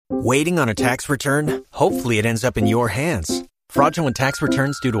Waiting on a tax return? Hopefully it ends up in your hands. Fraudulent tax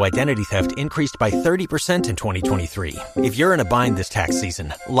returns due to identity theft increased by 30% in 2023. If you're in a bind this tax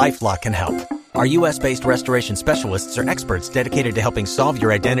season, LifeLock can help. Our U.S.-based restoration specialists are experts dedicated to helping solve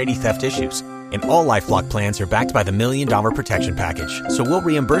your identity theft issues. And all LifeLock plans are backed by the $1 Million Protection Package. So we'll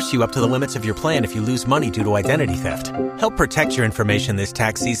reimburse you up to the limits of your plan if you lose money due to identity theft. Help protect your information this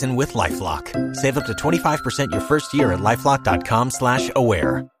tax season with LifeLock. Save up to 25% your first year at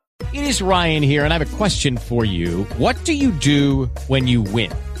LifeLock.com/aware. It is Ryan here, and I have a question for you. What do you do when you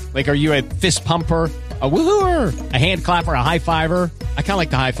win? Like, are you a fist pumper, a woo-hooer, a hand clapper, a high-fiver? I kind of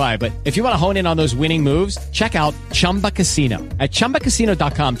like the high-five, but if you want to hone in on those winning moves, check out Chumba Casino. At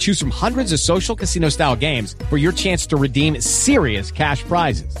ChumbaCasino.com, choose from hundreds of social casino-style games for your chance to redeem serious cash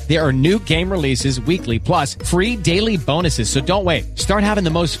prizes. There are new game releases weekly, plus free daily bonuses, so don't wait. Start having the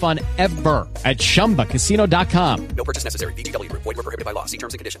most fun ever at ChumbaCasino.com. No purchase necessary. VGW. Void where prohibited by law. See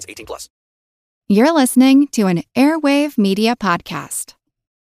terms and conditions. 18+. You're listening to an Airwave Media Podcast.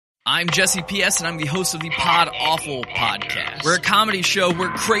 I'm Jesse P.S., and I'm the host of the Pod Awful podcast. We're a comedy show where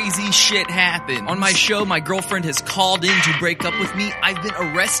crazy shit happens. On my show, my girlfriend has called in to break up with me. I've been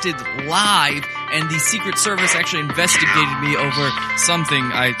arrested live, and the Secret Service actually investigated me over something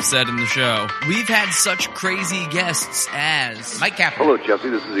I said in the show. We've had such crazy guests as Mike Kaplan. Hello, Jesse.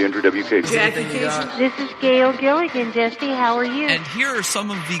 This is Andrew W.K. Jackie This is Gail Gilligan. Jesse, how are you? And here are some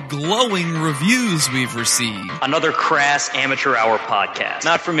of the glowing reviews we've received. Another crass amateur hour podcast.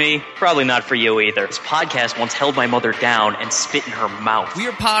 Not for me. Probably not for you either. This podcast once held my mother down and spit in her mouth. We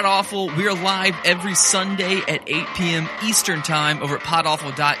are Pod Awful. We are live every Sunday at 8 p.m. Eastern Time over at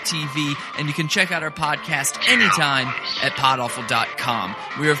podawful.tv, and you can check out our podcast anytime at podawful.com.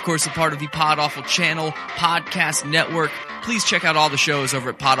 We are, of course, a part of the Pod Awful channel, podcast network. Please check out all the shows over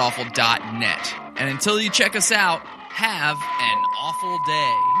at podawful.net. And until you check us out, have an awful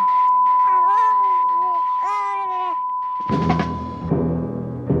day.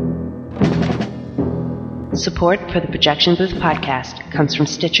 Support for the Projection Booth podcast comes from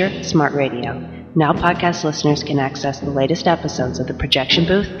Stitcher Smart Radio. Now podcast listeners can access the latest episodes of the Projection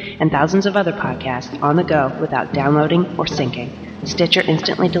Booth and thousands of other podcasts on the go without downloading or syncing. Stitcher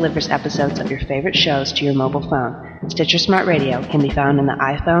instantly delivers episodes of your favorite shows to your mobile phone. Stitcher Smart Radio can be found in the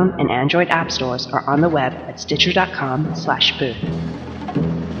iPhone and Android app stores or on the web at stitcher.com/booth.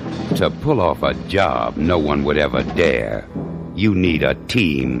 To pull off a job no one would ever dare, you need a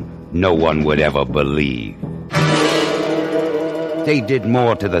team no one would ever believe. They did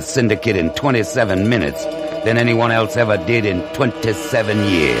more to the syndicate in 27 minutes than anyone else ever did in 27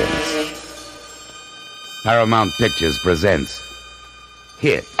 years. Paramount Pictures presents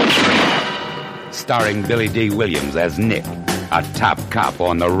Hit, starring Billy Dee Williams as Nick, a top cop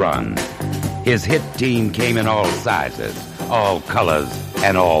on the run. His hit team came in all sizes, all colors,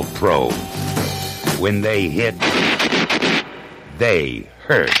 and all pros. When they hit, they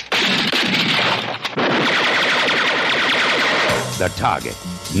hurt. The target,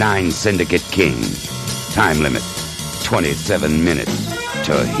 9 syndicate kings. Time limit, 27 minutes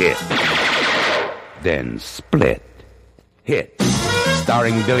to hit. Then split. Hit.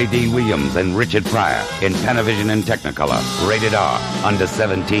 Starring Billy Dee Williams and Richard Pryor in Panavision and Technicolor. Rated R. Under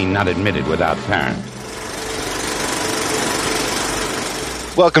 17, not admitted without parent.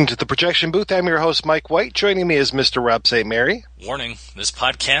 Welcome to the Projection Booth. I'm your host, Mike White. Joining me is Mr. Rob St. Mary. Warning, this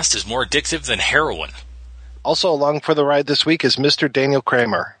podcast is more addictive than heroin. Also along for the ride this week is Mr. Daniel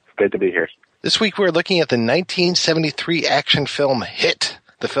Kramer. Good to be here. This week we're looking at the 1973 action film Hit.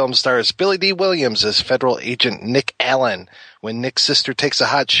 The film stars Billy Dee Williams as federal agent Nick Allen. When Nick's sister takes a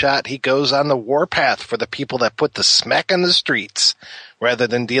hot shot, he goes on the warpath for the people that put the smack on the streets. Rather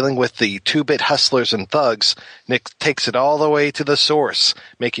than dealing with the two-bit hustlers and thugs, Nick takes it all the way to the source,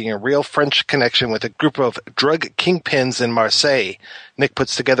 making a real French connection with a group of drug kingpins in Marseilles. Nick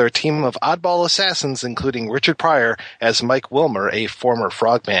puts together a team of oddball assassins, including Richard Pryor as Mike Wilmer, a former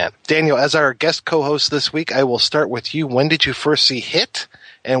frogman. Daniel, as our guest co-host this week, I will start with you. When did you first see Hit,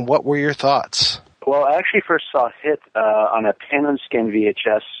 and what were your thoughts? Well, I actually first saw Hit on a pan and scan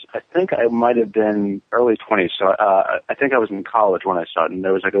VHS. I think I might have been early 20s, so I think I was in college when I saw it, and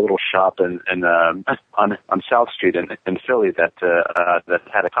there was like a little shop on South Street in Philly that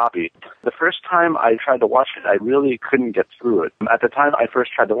had a copy. The first time I tried to watch it, I really couldn't get through it. At the time I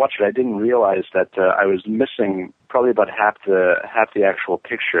first tried to watch it, I didn't realize that I was missing probably about half the actual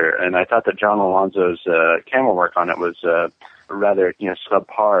picture, and I thought that John Alonzo's camera work on it was rather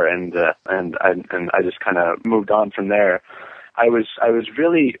subpar, and I just kind of moved on from there. I was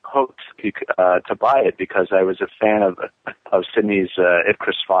really hooked to buy it because I was a fan of Sidney's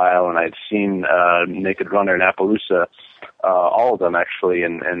Ipcris file, and I'd seen Naked Runner in Appaloosa all of them actually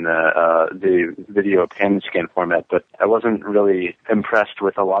in the video pan scan format, but I wasn't really impressed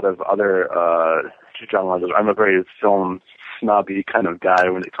with a lot of other genres. I'm a very film snobby kind of guy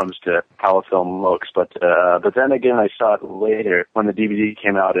when it comes to how a film looks, but then again, I saw it later when the DVD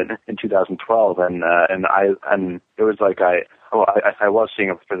came out in 2012, and it was like I was seeing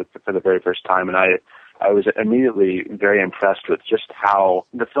it for the very first time, and I was immediately very impressed with just how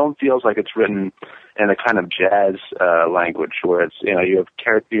the film feels like it's written in a kind of jazz language, where it's, you have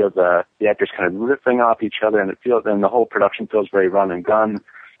the actors kind of riffing off each other, and the whole production feels very run and gun.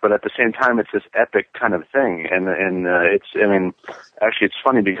 But at the same time, it's this epic kind of thing, and actually, it's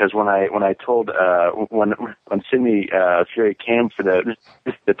funny because when I told when Sidney Furie came for the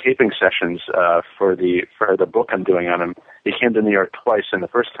taping sessions for the book I'm doing on him, he came to New York twice, and the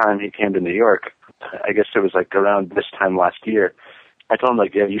first time he came to New York, I guess it was like around this time last year, I told him,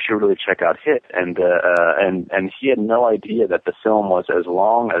 like, yeah, you should really check out Hit, and he had no idea that the film was as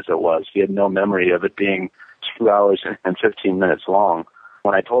long as it was. He had no memory of it being 2 hours and 15 minutes long.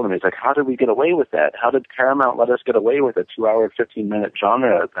 When I told him, he's like, how did we get away with that? How did Paramount let us get away with a 2 hour, 15-minute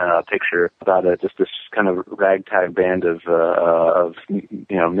genre picture about just this kind of ragtag band of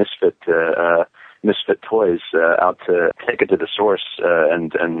misfit toys out to take it to the source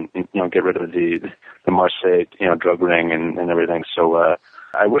and get rid of the Marseilles drug ring and everything. So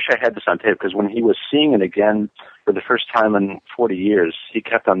I wish I had this on tape, because when he was seeing it again for the first time in 40 years, he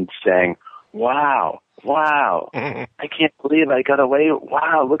kept on saying, wow, I can't believe I got away.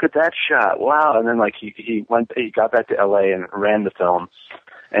 Wow, look at that shot. Wow. And then he got back to LA and ran the film.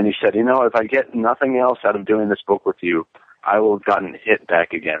 And he said, if I get nothing else out of doing this book with you, I will have gotten Hit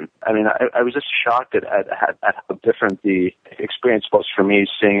back again. I mean, I was just shocked at how different the experience was for me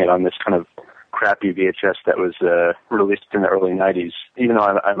seeing it on this kind of crappy VHS that was released in the early 90s. Even though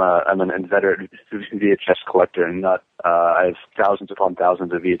I'm an inveterate VHS collector and I have thousands upon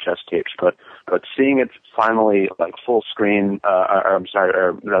thousands of VHS tapes, but seeing it finally like full screen, or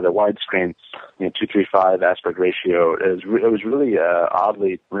rather widescreen, 2:3:5 aspect ratio, it was really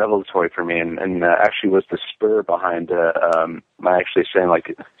oddly revelatory for me, and actually was the spur behind my actually saying,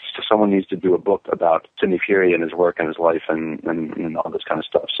 like, someone needs to do a book about Sidney Furie and his work and his life and all this kind of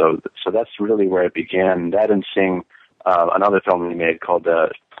stuff. So that's really where it began. That and seeing another film we made called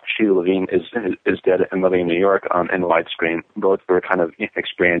Sheila Levine is Dead and Living in New York in widescreen. Both were kind of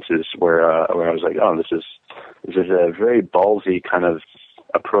experiences where I was like, oh, this is a very ballsy kind of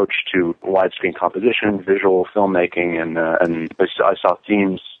approach to widescreen composition, visual filmmaking, and I saw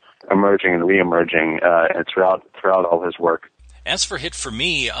themes emerging and reemerging throughout all his work. As for Hit, for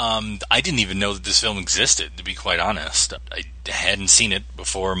me, I didn't even know that this film existed, to be quite honest. I hadn't seen it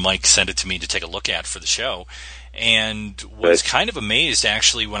before Mike sent it to me to take a look at for the show, and was kind of amazed,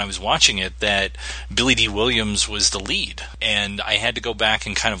 actually, when I was watching it, that Billy Dee Williams was the lead. And I had to go back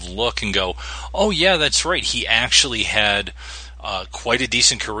and kind of look and go, oh, yeah, that's right. He actually had quite a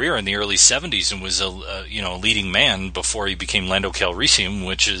decent career in the early 70s and was a leading man before he became Lando Calrissian,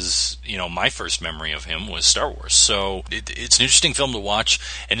 which is, my first memory of him was Star Wars. So it's an interesting film to watch,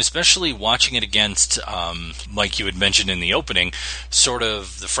 and especially watching it against, like you had mentioned in the opening, sort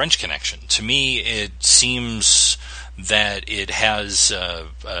of the French Connection. To me, it seems that it has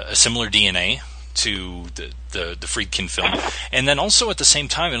a similar DNA to the Friedkin film. And then also at the same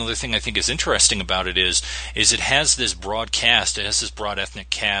time, another thing I think is interesting about it is it has this broad cast, it has this broad ethnic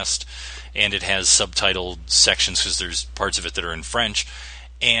cast, and it has subtitled sections because there's parts of it that are in French,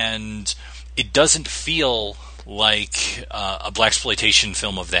 and it doesn't feel like a blaxploitation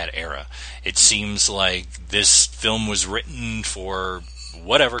film of that era. It seems like this film was written for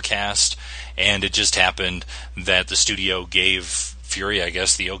whatever cast, and it just happened that the studio gave Furie, I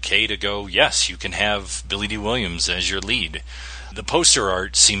guess, the okay to go, yes, you can have Billy Dee Williams as your lead. The poster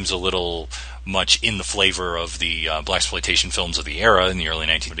art seems a little much in the flavor of the blaxploitation films of the era in the early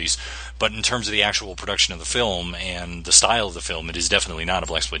 1970s, but in terms of the actual production of the film and the style of the film, it is definitely not a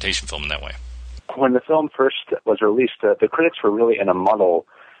blaxploitation film in that way. When the film first was released, the critics were really in a muddle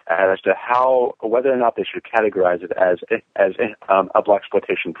as to whether or not they should categorize it as a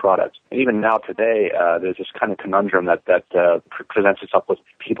blaxploitation product. And even now today, there's this kind of conundrum that presents itself with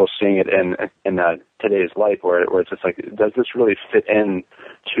people seeing it in today's light, where it's just like, does this really fit in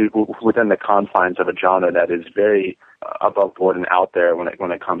within the confines of a genre that is very above board and out there when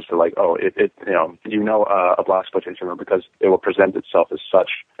it comes to, like, a blaxploitation film because it will present itself as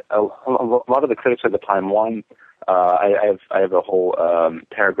such. A lot of the critics at the time, I have a whole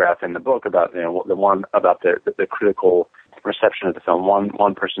paragraph in the book about the one about the critical reception of the film.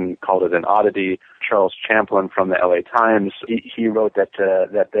 One person called it an oddity. Charles Champlin from the LA Times, he wrote that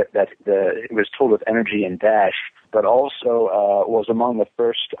it was told with energy and dash, but also was among the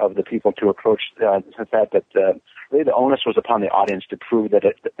first of the people to approach the fact that really the onus was upon the audience to prove that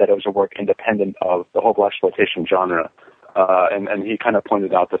it was a work independent of the whole blaxploitation genre. And he kind of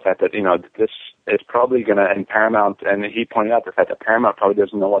pointed out the fact that, this is probably going to, and Paramount, and he pointed out the fact that Paramount probably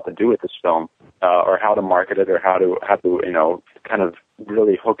doesn't know what to do with this film, or how to market it, or how to kind of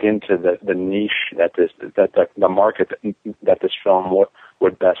really hook into the niche that the market that this film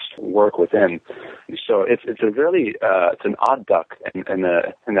would best work within. So it's a really it's an odd duck in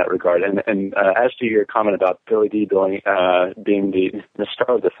that regard. And as to your comment about Billy Dee being the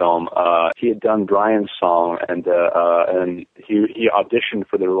star of the film, he had done Brian's song, and he auditioned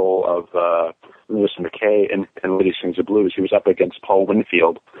for the role of Louis McKay in Lady Sings the Blues. He was up against Paul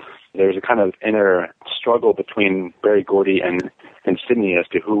Winfield. There was a kind of inner struggle between Berry Gordy and Sidney as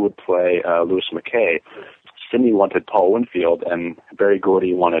to who would play Louis McKay. Sidney wanted Paul Winfield, and Berry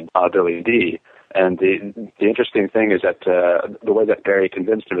Gordy wanted Billy Dee. And the interesting thing is that the way that Barry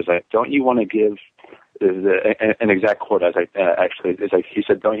convinced him is like, don't you want to give an exact quote as he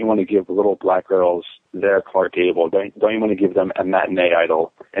said, don't you want to give little black girls their Clark Gable? Don't you want to give them a matinee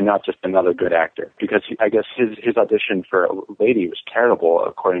idol and not just another good actor? Because I guess his audition for Lady was terrible,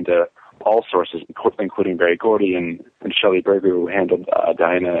 according to all sources, including Berry Gordy and Shelley Berger, who handled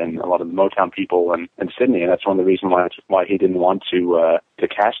Diana and a lot of the Motown people and Sidney, and that's one of the reasons why he didn't want to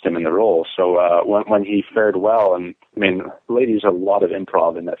cast him in the role. So when he fared well, and I mean, Lady is a lot of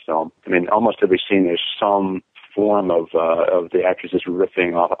improv in that film. I mean, almost every scene there's some form of the actresses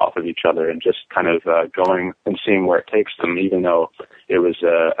riffing off of each other and just kind of going and seeing where it takes them, even though it was,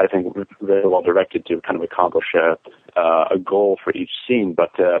 I think, very well directed to kind of accomplish a goal for each scene.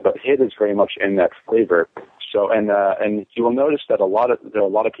 But Hit is very much in that flavor. So, and you will notice that there are a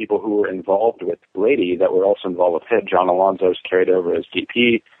lot of people who were involved with Lady that were also involved with Hit. John Alonzo is carried over as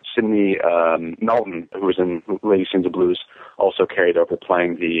DP. Sidney Melton, who was in Lady Sings the Blues, also carried over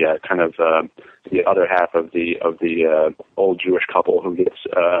playing the kind of the other half of the old Jewish couple who gets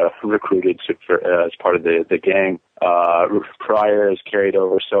recruited as part of the gang. Pryor is carried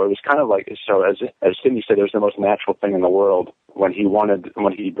over, so it was kind of like, so as Sidney said, it was the most natural thing in the world when he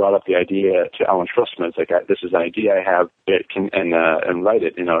brought up the idea to Alan Trustman. It's like, this is an idea I have, and write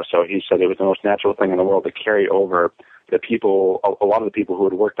it, So he said it was the most natural thing in the world to carry over a lot of the people who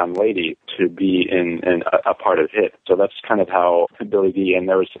had worked on Lady to be in a part of Hit. So that's kind of how Billy Dee, and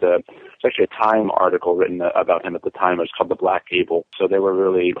there was actually a Time article written about him at the time. It was called The Black Gable. So they were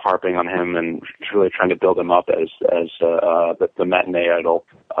really harping on him and really trying to build him up as the matinee idol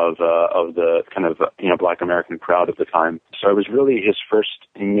of the kind of Black American crowd at the time. So it was really his first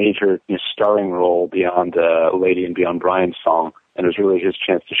major starring role beyond Lady and beyond Brian's song. And it was really his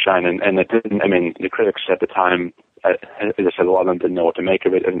chance to shine. And it didn't, I mean, the critics at the time, as I said, a lot of them didn't know what to make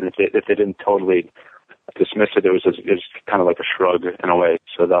of it. And if they didn't totally dismiss it, it was kind of like a shrug in a way.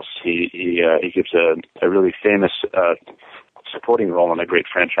 So thus he gives a really famous supporting role in a great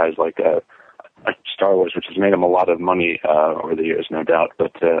franchise like Star Wars, which has made him a lot of money over the years, no doubt.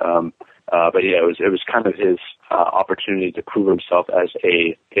 But yeah, it was kind of his opportunity to prove himself as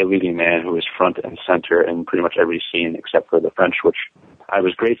a leading man who was front and center in pretty much every scene except for the French, which I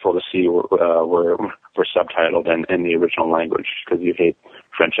was grateful to see were subtitled in the original language, because you hate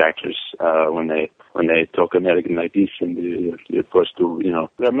French actors when they talk American like this, and you're supposed to,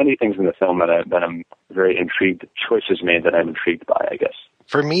 there are many things in the film that I'm very intrigued, choices made that I'm intrigued by, I guess.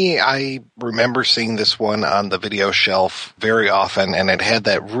 For me, I remember seeing this one on the video shelf very often, and it had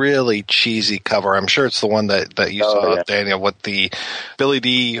that really cheesy cover. I'm sure it's the one that you saw, yeah, Daniel, with the Billy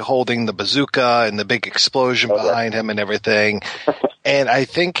Dee holding the bazooka and the big explosion behind him and everything. And I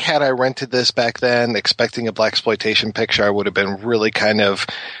think had I rented this back then, expecting a blaxploitation picture, I would have been really kind of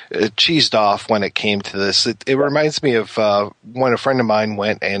cheesed off when it came to this. It reminds me of when a friend of mine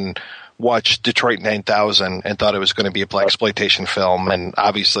went and watched Detroit 9000 and thought it was going to be a blaxploitation film. And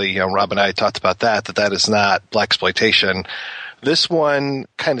obviously, Rob and I talked about that is not blaxploitation. This one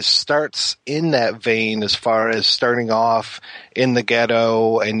kind of starts in that vein as far as starting off in the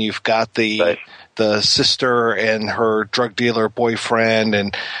ghetto, and you've got the sister and her drug dealer boyfriend,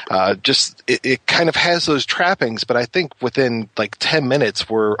 and it kind of has those trappings. But I think within like 10 minutes,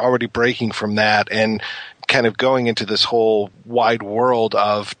 we're already breaking from that and kind of going into this whole wide world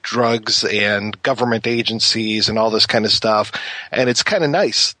of drugs and government agencies and all this kind of stuff. And it's kind of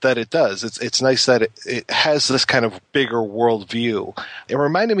nice that it does. It's nice that it has this kind of bigger world view. It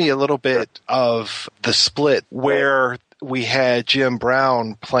reminded me a little bit of The Split, where we had Jim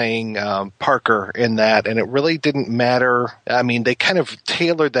Brown playing Parker in that, and it really didn't matter. I mean, they kind of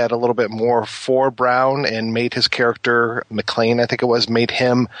tailored that a little bit more for Brown and made his character, McClane, I think it was, made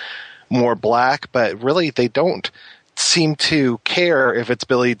him more black, but really they don't seem to care if it's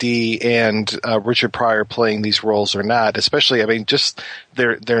Billy Dee and Richard Pryor playing these roles or not, especially, I mean, just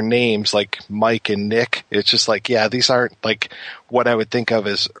their names, like Mike and Nick. It's just like, yeah, these aren't like what I would think of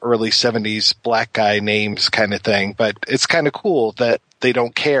as early 70s black guy names kind of thing, but it's kind of cool that they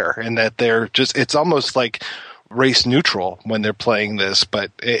don't care and that they're just, it's almost like race neutral when they're playing this,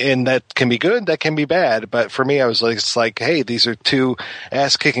 and that can be good, that can be bad. But for me, I was like, it's like, hey, these are two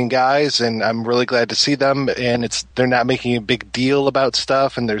ass kicking guys, and I'm really glad to see them. And they're not making a big deal about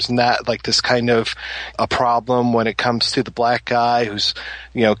stuff, and there's not like this kind of a problem when it comes to the black guy who's,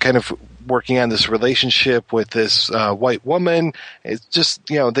 kind of working on this relationship with this white woman. It's just,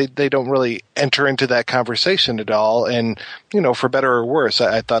 they don't really enter into that conversation at all. And, for better or worse,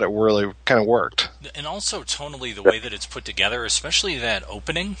 I thought it really kind of worked. And also tonally, the way that it's put together, especially that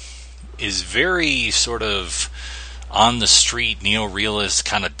opening, is very sort of on the street, neo-realist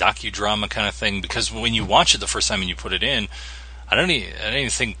kind of docudrama kind of thing. Because when you watch it the first time and you put it in, I don't even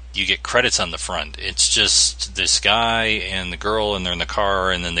think you get credits on the front. It's just this guy and the girl, and they're in the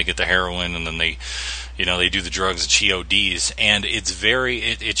car, and then they get the heroin, and then they do the drugs, and she ODs, and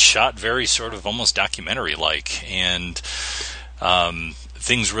it's shot very sort of almost documentary-like, and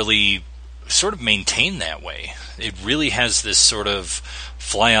things really sort of maintain that way. It really has this sort of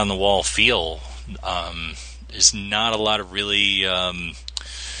fly-on-the-wall feel. There's not a lot of really,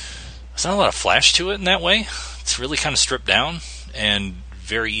 there's not a lot of flash to it in that way. It's really kind of stripped down and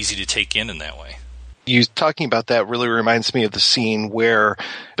very easy to take in that way. You talking about that really reminds me of the scene where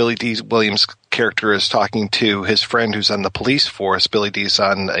Billy Dee Williams' character is talking to his friend who's on the police force. Billy Dee's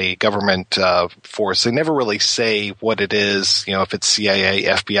on a government force. They never really say what it is, if it's CIA,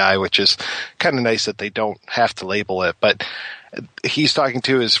 FBI, which is kind of nice that they don't have to label it. But he's talking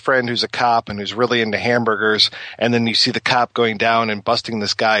to his friend who's a cop and who's really into hamburgers, and then you see the cop going down and busting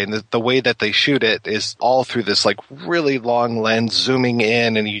this guy, and the way that they shoot it is all through this like really long lens zooming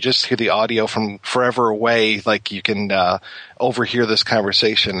in, and you just hear the audio from forever away, like you can overhear this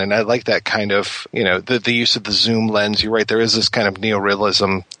conversation. And I like that kind of, the use of the zoom lens. You're right, there is this kind of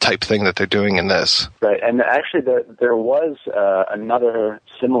neorealism type thing that they're doing in this. Right, and actually there was another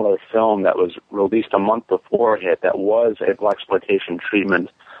similar film that was released a month before Hit that was a blaxploitation treatment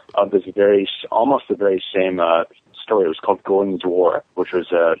of this almost the very same story. It was called Gordon's War, which was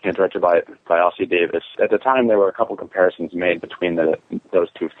directed by Ossie Davis. At the time, there were a couple comparisons made between those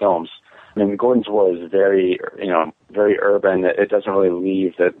two films. I mean, Gordon's War is very urban. It doesn't really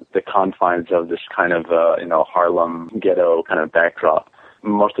leave the confines of this kind of, Harlem ghetto kind of backdrop.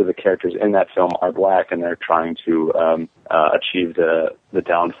 Most of the characters in that film are black, and they're trying to achieve the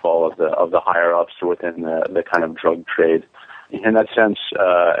downfall of the higher ups within the kind of drug trade. In that sense,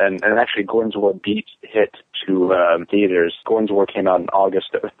 and actually Gordon's War beat Hit to theaters. Gordon's War came out in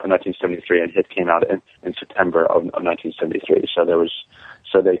August of 1973, and Hit came out in September of 1973.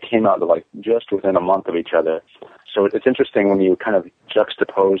 So they came out like just within a month of each other. So it's interesting when you kind of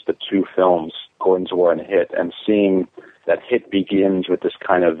juxtapose the two films, Gordon's War and Hit, and seeing that Hit begins with this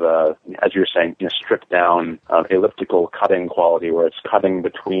kind of, as you were saying, stripped down, elliptical cutting quality, where it's cutting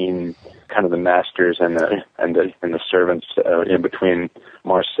between kind of the masters and the servants, in between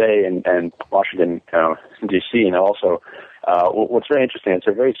Marseilles and Washington, D.C. And also, what's very interesting, it's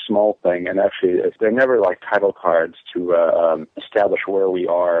a very small thing, and actually, they're never like title cards to establish where we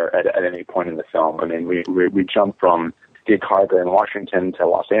are at any point in the film. I mean, we jump from Gig Harbor in Washington to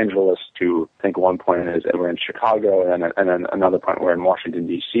Los Angeles to, I think one point is we're in Chicago, and then another point we're in Washington,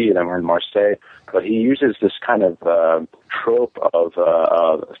 D.C., and then we're in Marseille. But he uses this kind of trope of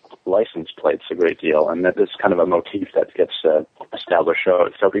license plates a great deal, and that this kind of a motif that gets established. So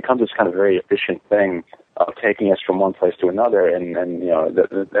it becomes this kind of very efficient thing of taking us from one place to another, and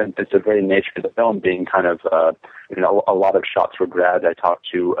it's the very nature of the film being kind of, a lot of shots were grabbed. I talked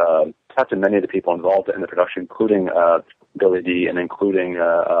to many of the people involved in the production, including Billy Dee and including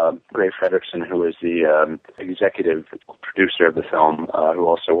Ray Fredrickson, who is the executive producer of the film, who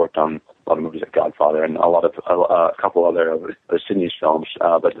also worked on a lot of movies like Godfather and a couple other of Sidney's films.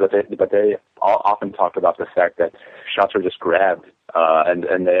 But they often talk about the fact that shots were just grabbed,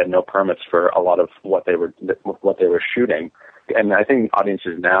 and they had no permits for a lot of what they were shooting. And I think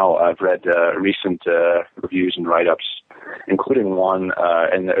audiences now, I've read recent reviews and write-ups, including one,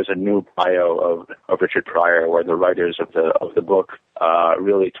 and there's a new bio of Richard Pryor, where the writers of the book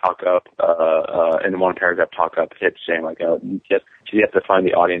really talk up, in one paragraph, talk up Hit, saying like, you have to find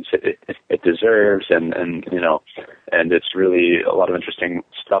the audience it deserves, and it's really a lot of interesting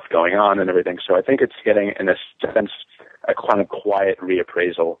stuff going on and everything. So I think it's getting, in a sense, a kind of quiet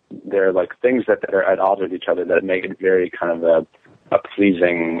reappraisal. There are like things that are at odds with each other that make it very kind of a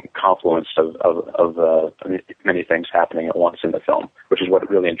pleasing confluence of many things happening at once in the film, which is what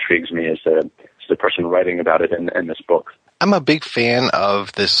really intrigues me as the person writing about it in this book. I'm a big fan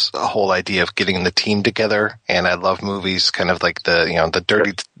of this whole idea of getting the team together, and I love movies kind of like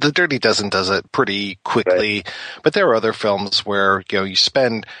the Dirty Dozen does it pretty quickly, right. But there are other films where you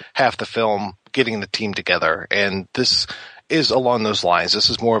spend half the film getting the team together, and this is along those lines. This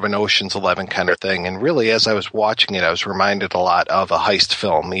is more of an Ocean's 11 kind of thing, and really, as I was watching it, I was reminded a lot of a heist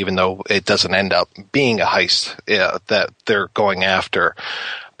film, even though it doesn't end up being a heist that they're going after.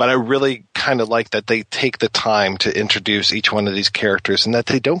 But I really kind of like that they take the time to introduce each one of these characters, and that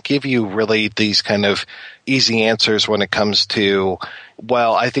they don't give you really these kind of easy answers when it comes to,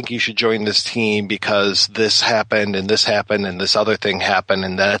 well, I think you should join this team because this happened and this happened and this other thing happened,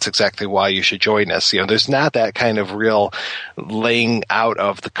 and that's exactly why you should join us. There's not that kind of real laying out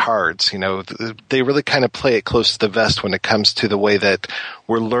of the cards. They really kind of play it close to the vest when it comes to the way that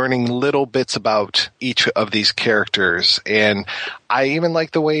we're learning little bits about each of these characters. And I even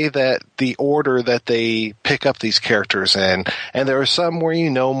like the way that the order that they pick up these characters in. And there are some where you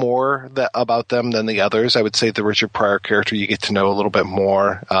know more about them than the others. I would say the Richard Pryor character, you get to know a little bit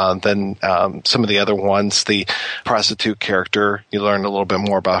more than some of the other ones. The prostitute character, you learn a little bit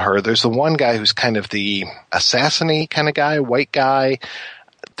more about her. There's the one guy who's kind of the assassin-y kind of guy, white guy.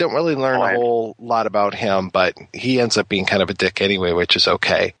 Don't really learn a whole lot about him, but he ends up being kind of a dick anyway, which is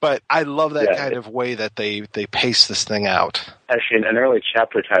okay. But I love that kind of way that they pace this thing out. Actually, in an early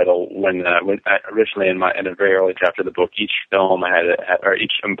chapter title, when originally in a very early chapter of the book, each film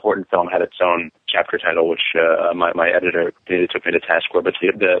each important film had its own chapter title, which my editor took me to task for. But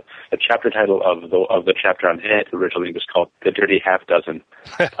the chapter title of the chapter on Hit originally was called "The Dirty Half Dozen."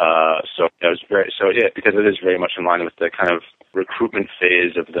 So it was because it is very much in line with the kind of recruitment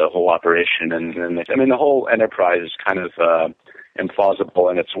phase of the whole operation, and the whole enterprise is kind of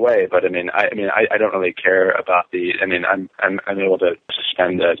implausible in its way, but I don't really care about I'm able to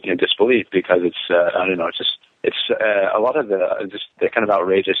suspend disbelief because it's a lot of the kind of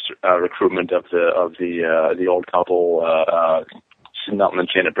outrageous recruitment of the old couple, Sid Nelson and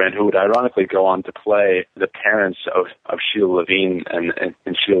Janet Brand, who would ironically go on to play the parents of Sheila Levine, and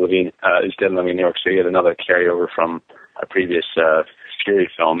Sheila Levine is dead living in New York City. Yet another carryover from a previous Furie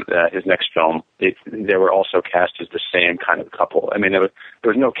film, his next film. They were also cast as the same kind of couple. There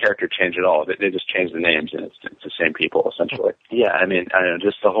was no character change at all. They just changed the names, and it's the same people essentially. Yeah, I don't know,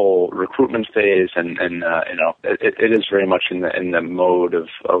 just the whole recruitment phase, and it is very much in the mode of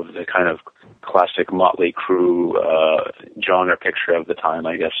the kind of classic Motley Crue genre picture of the time,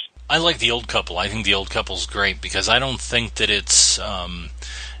 I guess. I like The Old Couple. I think The Old Couple's great because I don't think that it's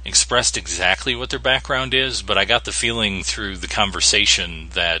expressed exactly what their background is, but I got the feeling through the conversation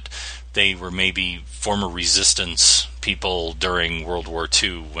that they were maybe former resistance people during World War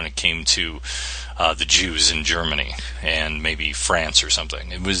II when it came to the Jews in Germany and maybe France or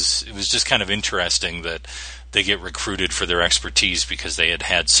something. It was just kind of interesting that they get recruited for their expertise because they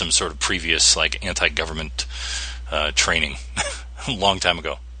had some sort of previous anti-government training a long time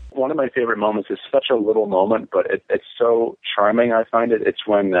ago. One of my favorite moments is such a little moment, but it's so charming. I find it. It's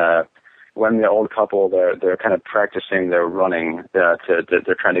when the old couple they're kind of practicing their running. They're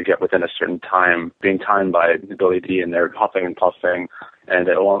trying to get within a certain time, being timed by Billy Dee, and they're huffing and puffing. And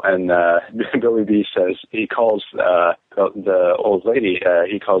Billy Dee says he calls the old lady.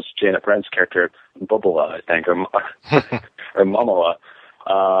 He calls Janet Brandt's character Bubala, I think, or Mamala.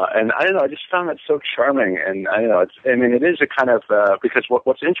 And I don't know, I just found that so charming, and I don't know, it is a kind of, because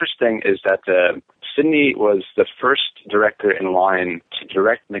what's interesting is that Sidney was the first director in line to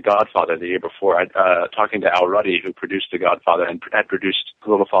direct The Godfather the year before. Talking to Al Ruddy, who produced The Godfather and had produced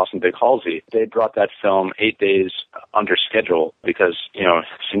Little Foss and Big Halsey, they brought that film 8 days under schedule because,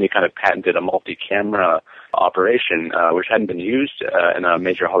 Sidney kind of patented a multi-camera operation, which hadn't been used in a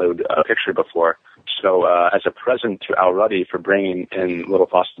major Hollywood picture before. So as a present to Al Ruddy for bringing in Little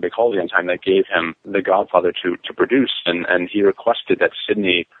Foss and Big Halsey on time, they gave him The Godfather to produce, and he requested that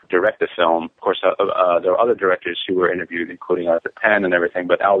Sidney direct the film. Of course, there were other directors who were interviewed, including Arthur Penn and everything,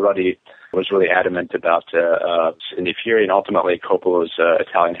 but Al Ruddy was really adamant about Sidney Furie, and ultimately Coppola's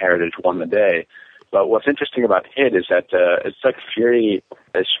Italian heritage won the day. But what's interesting about Hit is that it's like Furie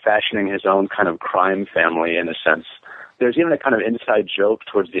is fashioning his own kind of crime family in a sense. there's even a kind of inside joke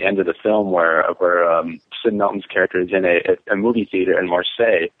towards the end of the film where Sid Melton's character is in a movie theater in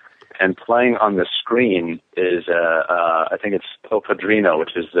Marseilles, and playing on the screen is I think it's Il Padrino,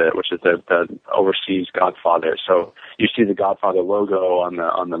 which is the overseas Godfather. So you see the Godfather logo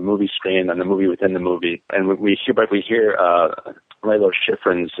on the movie screen and the movie within the movie, and we hear Lalo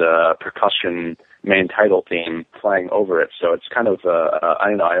Schifrin's percussion main title theme playing over it. So it's kind of I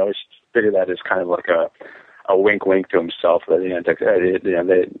don't know. I always figure that is kind of like a wink to himself that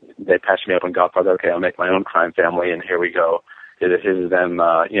they passed me up on Godfather. Okay, I'll make my own crime family, and here we go. Here's them,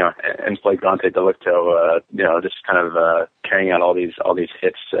 in flagrante delicto, just kind of carrying out all these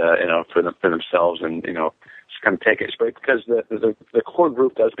hits, for themselves, and just kind of take it. But because the core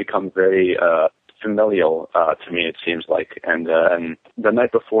group does become very familial to me, it seems like, and the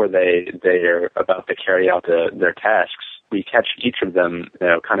night before they're about to carry out their tasks, we catch each of them,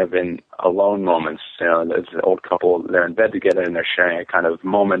 kind of in alone moments. There's an old couple, they're in bed together and they're sharing a kind of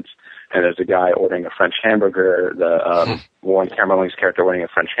moment. And there's a guy ordering a French hamburger, Warren Camerling's character ordering a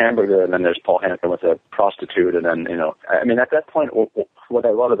French hamburger, and then there's Paul Hampton with a prostitute. And then, at that point, what I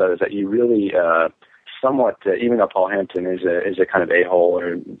love about it is that you really, somewhat, even though Paul Hampton is a kind of a-hole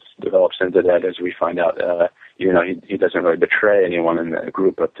or develops into that as we find out, he doesn't really betray anyone in the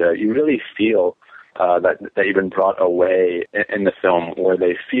group, but you really feel that you've been brought away in the film where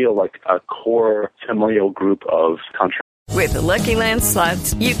they feel like a core familial group of country. With the Lucky Land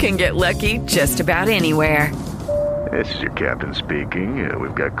Slots, you can get lucky just about anywhere. This is your captain speaking.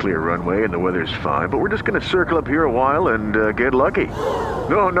 We've got clear runway and the weather's fine, but we're just going to circle up here a while and get lucky.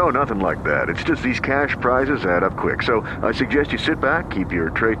 No, nothing like that. It's just these cash prizes add up quick. So I suggest you sit back, keep your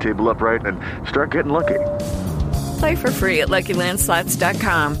tray table upright, and start getting lucky. Play for free at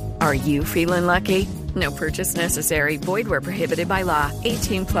LuckyLandSlots.com. Are you feeling lucky? No purchase necessary. Void where prohibited by law.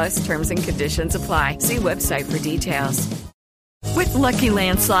 18+ terms and conditions apply. See website for details. With Lucky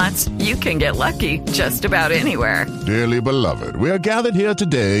Land Slots, you can get lucky just about anywhere. Dearly beloved, we are gathered here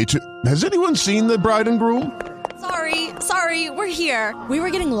today to... Has anyone seen the bride and groom? Sorry, we're here. We were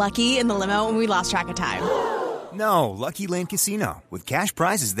getting lucky in the limo and we lost track of time. No, Lucky Land Casino, with cash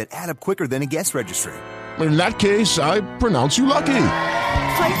prizes that add up quicker than a guest registry. In that case, I pronounce you lucky.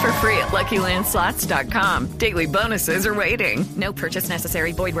 Play for free at LuckyLandSlots.com. Daily bonuses are waiting. No purchase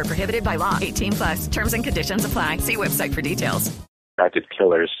necessary. Void where prohibited by law. 18+. Terms and conditions apply. See website for details. Acted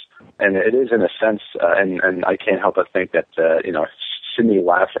killers, and it is in a sense, and I can't help but think that Sidney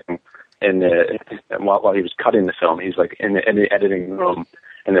laughing while he was cutting the film, he's like in the editing room,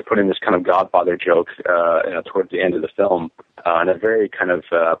 and they're putting this kind of Godfather joke towards the end of the film, and a very kind of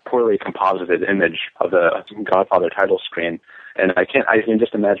poorly composited image of the Godfather title screen. And I can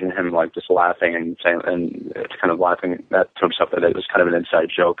just imagine him like just laughing and saying, and kind of laughing to himself that it was kind of an inside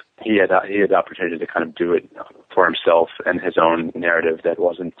joke. He had the opportunity to kind of do it for himself and his own narrative that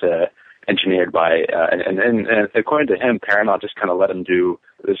wasn't engineered by, and according to him, Paramount just kind of let him do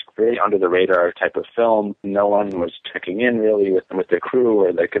this very under the radar type of film. No one was checking in really with the crew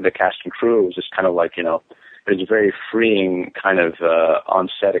or the cast and crew. It was just kind of like, it was a very freeing kind of on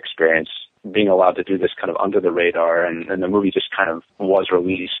set experience, being allowed to do this kind of under the radar, and the movie just kind of was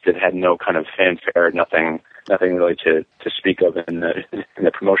released. It had no kind of fanfare, nothing really to speak of in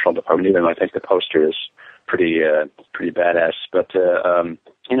the promotional department. Even I think the poster is pretty badass. But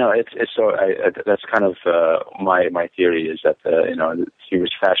it's so that's kind of my theory is that he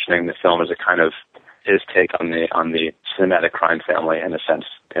was fashioning the film as a kind of his take on the cinematic crime family in a sense.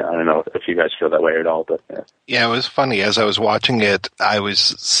 I don't know if you guys feel that way at all, but yeah, it was funny. As I was watching it, I was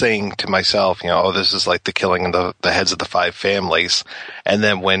saying to myself, this is like the killing of the heads of the five families. And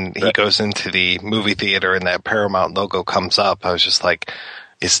then when he goes into the movie theater and that Paramount logo comes up, I was just like,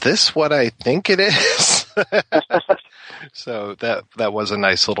 is this what I think it is? So that was a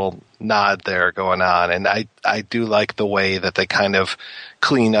nice little nod there going on. And I do like the way that they kind of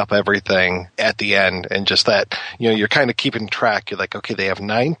clean up everything at the end, and just that, you're kind of keeping track. You're like, okay, they have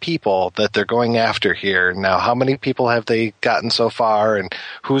 9 people that they're going after here. Now, how many people have they gotten so far, and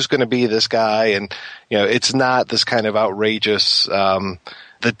who's going to be this guy? And, it's not this kind of outrageous,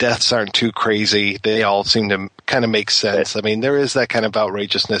 the deaths aren't too crazy. They all seem to kind of make sense. I mean, there is that kind of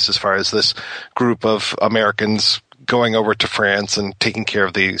outrageousness as far as this group of Americans going over to France and taking care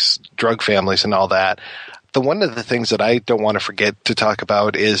of these drug families and all that. One of the things that I don't want to forget to talk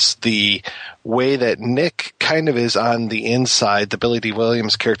about is the way that Nick kind of is on the inside. The Billy Dee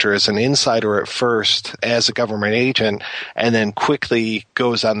Williams character is an insider at first as a government agent, and then quickly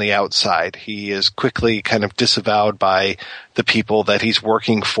goes on the outside. He is quickly kind of disavowed by the people that he's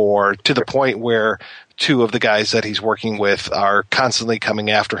working for, to the point where two of the guys that he's working with are constantly coming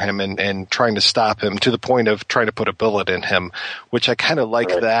after him and trying to stop him, to the point of trying to put a bullet in him, which I kind of like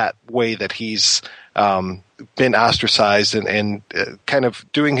that way that he's been ostracized and kind of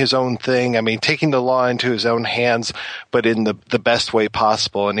doing his own thing. I mean, taking the law into his own hands, but in the best way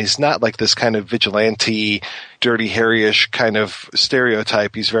possible. And he's not like this kind of vigilante, Dirty Harry-ish kind of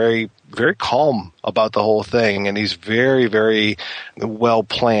stereotype. He's very, very calm about the whole thing, and he's very, very well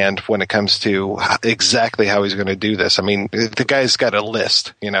planned when it comes to exactly how he's going to do this. I mean, the guy's got a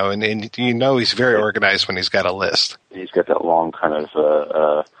list, you know, and he's very organized when he's got a list. He's got that long kind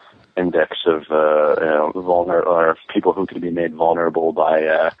of index of or people who can be made vulnerable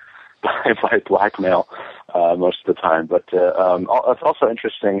by blackmail most of the time. But it's also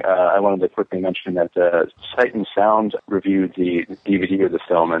interesting. I wanted to quickly mention that Sight and Sound reviewed the DVD of the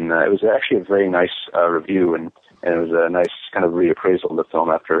film, and it was actually a very nice review, and it was a nice kind of reappraisal of the film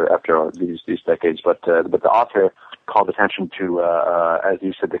after these decades. But the author called attention to, as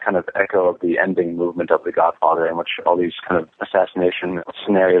you said, the kind of echo of the ending movement of The Godfather, in which all these kind of assassination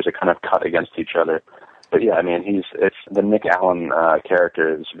scenarios are kind of cut against each other. But yeah, I mean, it's the Nick Allen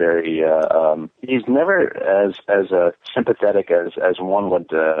character is very, he's never as sympathetic as one would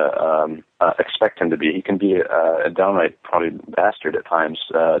expect him to be. He can be a downright probably bastard at times,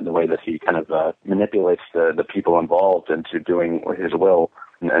 the way that he kind of manipulates the people involved into doing his will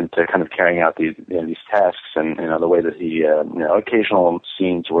and to kind of carrying out these tasks, and the way that he occasional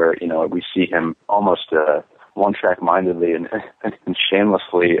scenes where we see him almost one-track mindedly and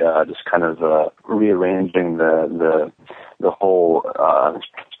shamelessly just kind of rearranging the whole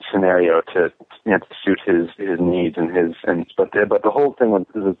scenario to suit his needs but the whole thing with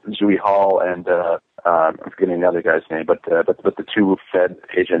Zooey Hall and I'm forgetting the other guy's name, but the two Fed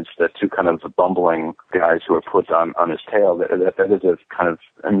agents, the two kind of bumbling guys who are put on his tail, that is a kind of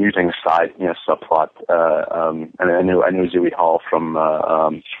amusing side subplot. And I knew Zooey Hall from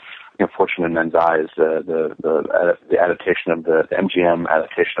Fortune in Men's Eyes, the adaptation of the MGM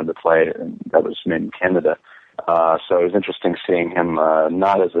adaptation of the play that was made in Canada. So it was interesting seeing him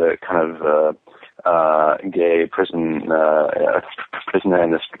not as a kind of gay prisoner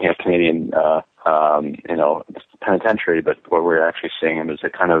in this Canadian penitentiary, but where we're actually seeing him as a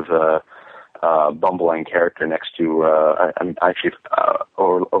kind of bumbling character next to I'm actually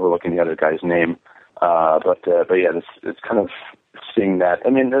overlooking the other guy's name, but yeah, it's kind of seeing that. I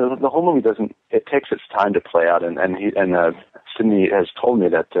mean, the whole movie it takes its time to play out, and Sidney has told me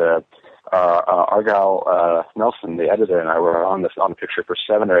that Argyle Nelson, the editor, and I were on the picture for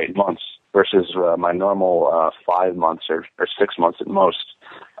 7 or 8 months versus my normal 5 months or 6 months at most.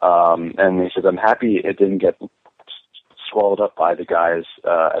 And he said, I'm happy it didn't get swallowed up by the guys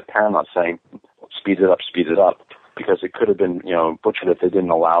at Paramount saying, speed it up, because it could have been, butchered if they didn't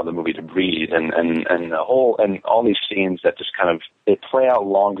allow the movie to breathe, and all these scenes that just kind of, they play out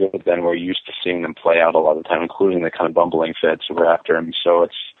longer than we're used to seeing them play out a lot of the time, including the kind of bumbling feds who were after him. So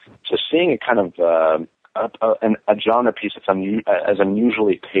seeing it kind of a genre piece that's as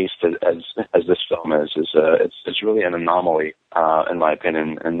unusually paced as this film is it's really an anomaly in my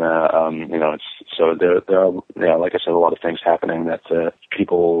opinion, and it's so there are like I said, a lot of things happening that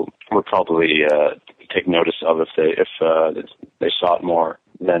people would probably take notice of if they saw it more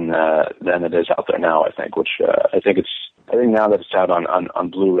than it is out there now. I think, I think now that it's out on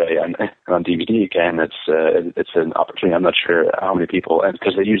Blu-ray and on DVD again, it's an opportunity. I'm not sure how many people, and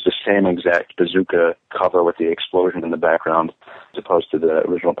because they use the same exact bazooka cover with the explosion in the background, as opposed to the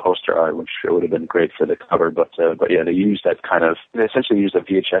original poster art, which would have been great for the cover. But yeah, they essentially used a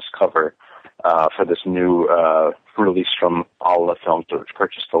VHS cover for this new release from Paula Films, which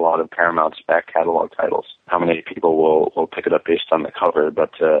purchased a lot of Paramount's back catalog titles. How many people will pick it up based on the cover?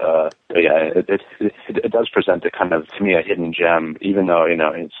 But yeah, it does present a kind of, to me, a hidden gem, even though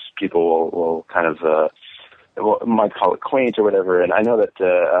it's people will kind of might call it quaint or whatever. And I know that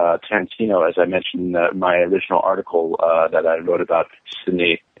Tarantino, as I mentioned in my original article that I wrote about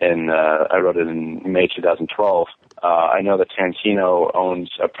Sidney, I wrote it in May 2012. I know that Tarantino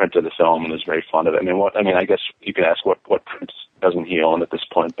owns a print of the film and is very fond of it. I mean, I guess you could ask what prints doesn't he own at this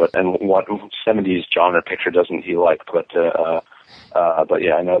point, and what 70s genre picture doesn't he like? But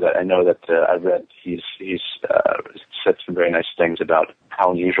yeah, I know that I've read he's said some very nice things about how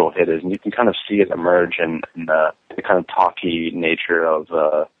unusual it is, and you can kind of see it emerge in the kind of talky nature of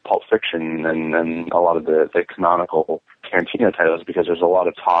Pulp Fiction and a lot of the canonical Tarantino titles, because there's a lot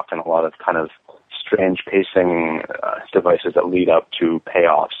of talk and a lot of kind of strange pacing devices that lead up to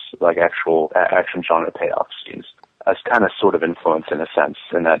payoffs, like actual action genre payoff scenes. That's kind of sort of influence in a sense,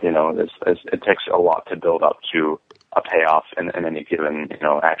 in that it takes a lot to build up to a payoff in any given,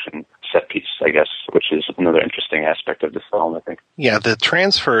 action set piece, I guess, which is another interesting aspect of the film, I think. Yeah, the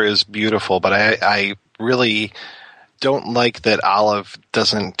transfer is beautiful, but I really don't like that Olive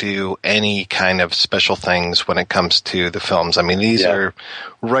doesn't do any kind of special things when it comes to the films. I mean, these are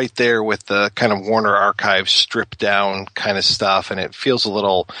right there with the kind of Warner Archives stripped down kind of stuff, and it feels a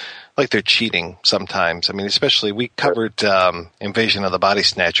little like they're cheating sometimes. I mean, especially we covered Invasion of the Body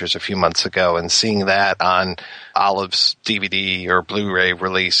Snatchers a few months ago, and seeing that on Olive's DVD or Blu-ray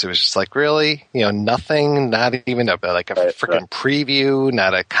release, it was just like, really? Nothing, not even a freaking preview,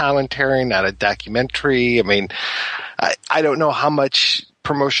 not a commentary, not a documentary. I mean, I don't know how much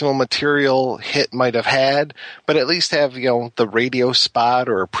promotional material Hit might have had, but at least have, the radio spot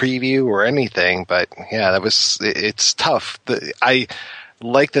or a preview or anything. But yeah, it's tough. I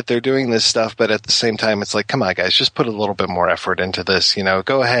like that they're doing this stuff, but at the same time, it's like, come on, guys, just put a little bit more effort into this.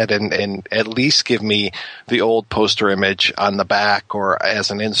 Go ahead and at least give me the old poster image on the back or as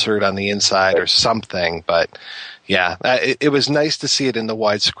an insert on the inside or something. But yeah, it was nice to see it in the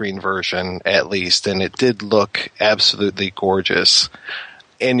widescreen version at least, and it did look absolutely gorgeous.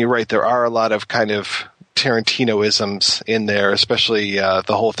 And you're right, there are a lot of kind of Tarantino-isms in there, especially the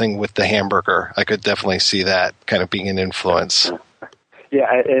whole thing with the hamburger. I could definitely see that kind of being an influence. Yeah,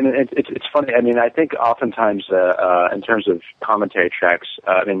 and it's funny. I mean, I think oftentimes in terms of commentary tracks,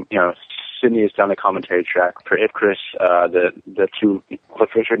 Sidney has done a commentary track for Icarus, the two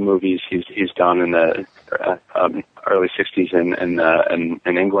Cliff Richard movies he's done in the early '60s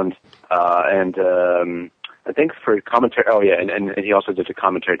in England, and I think for commentary. And he also did a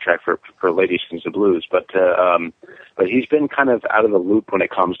commentary track for Lady Sings the Blues, but he's been kind of out of the loop when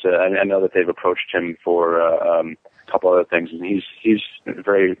it comes to. I know that they've approached him for couple other things, and he's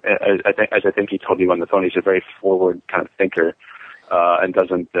very, I think he told you on the phone, he's a very forward kind of thinker, and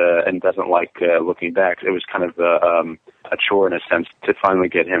doesn't like looking back. It was kind of a chore in a sense to finally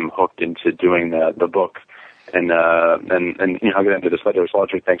get him hooked into doing the book, and I'll get into this later. It was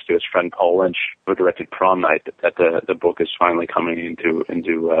largely thanks to his friend Paul Lynch, who directed Prom Night, that the book is finally coming into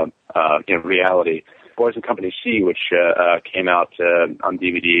reality. Boys and Company C, which came out on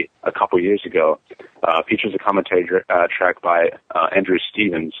DVD a couple years ago, features a commentary track by Andrew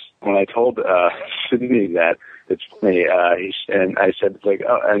Stevens. When I told Sidney that, it's funny, and I said,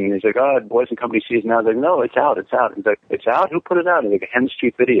 and he's like, Boys and Company C is now. I was like, no, it's out. He's like, it's out? Who put it out? He's like, Hen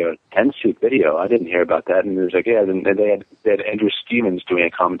Street Video. I didn't hear about that. And he was like, yeah, and they had Andrew Stevens doing a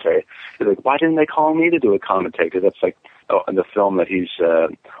commentary. He's like, why didn't they call me to do a commentary? Because that's like, the film that he's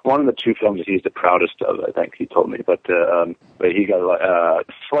one of the two films that he's the proudest of, I think he told me. But he got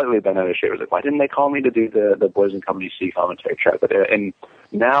slightly bent out of shape. He was like, why didn't they call me to do the Boys and Company C commentary track? But and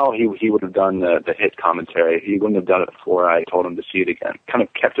now he would have done the Hit commentary. He wouldn't have done it before I told him to see it again. Kind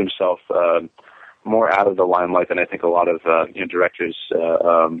of kept himself more out of the limelight than I think a lot of directors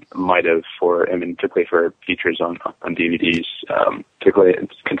might have particularly for features on DVDs, particularly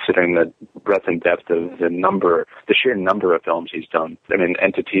considering the breadth and depth of the sheer number of films he's done. I mean,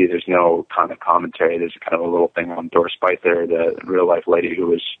 Entity, there's no kind of commentary. There's kind of a little thing on Doris Byther, the real life lady who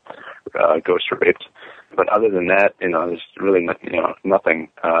was ghost raped. But other than that, there's really nothing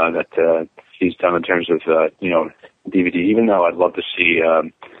that he's done in terms of DVD. Even though I'd love to see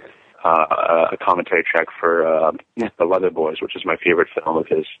a commentary track for The Leather Boys, which is my favorite film of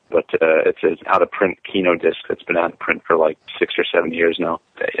his, but it's an out-of-print Kino disc that's been out of print for like 6 or 7 years now.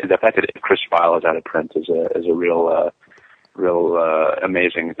 The fact that Chris File is out of print is a real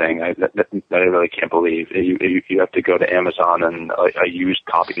amazing thing. I really can't believe. You have to go to Amazon, and a used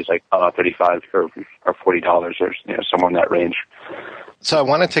copy is like $35 or $40 or somewhere in that range. So I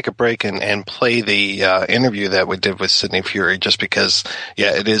want to take a break and play the interview that we did with Sidney Furie, just because,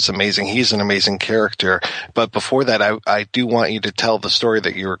 it is amazing. He's an amazing character. But before that, I do want you to tell the story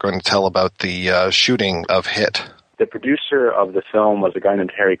that you were going to tell about the shooting of Hit. The producer of the film was a guy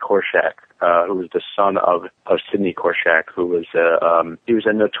named Harry Korshak, who was the son of Sidney Korshak, who was he was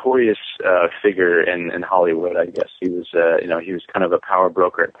a notorious figure in Hollywood. I guess he was he was kind of a power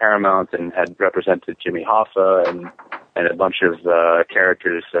broker at Paramount and had represented Jimmy Hoffa and a bunch of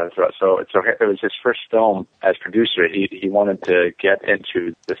characters throughout. So it was his first film as producer. He wanted to get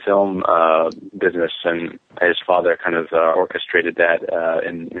into the film business, and his father kind of orchestrated that.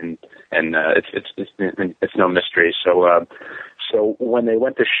 And it's no mystery. So when they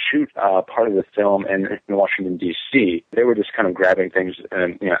went to shoot part of the film in Washington D.C., they were just kind of grabbing things,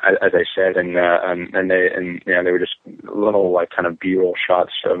 as I said, and they were just little like kind of B-roll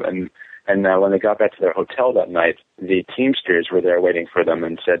shots of And when they got back to their hotel that night, the Teamsters were there waiting for them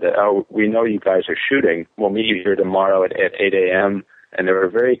and said, "Oh, we know you guys are shooting. We'll meet you here tomorrow at 8 a.m. And they were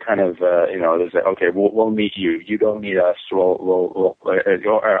very kind of, they said, okay, we'll meet you. You don't meet us.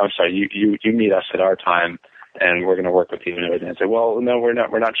 I'm sorry, you meet us at our time, and we're going to work with you and everything. I said, well, no, we're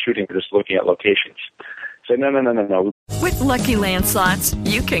not shooting. We're just looking at locations. So no. With Lucky Land Slots,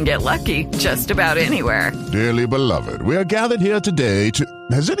 you can get lucky just about anywhere. Dearly beloved, we are gathered here today to...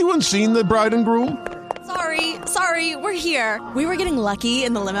 Has anyone seen the bride and groom? Sorry, we're here. We were getting lucky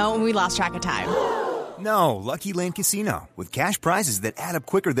in the limo and we lost track of time. No, Lucky Land Casino, with cash prizes that add up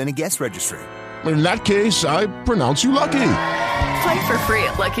quicker than a guest registry. In that case, I pronounce you lucky. Play for free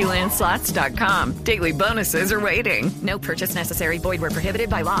at LuckyLandSlots.com. Daily bonuses are waiting. No purchase necessary. Void where prohibited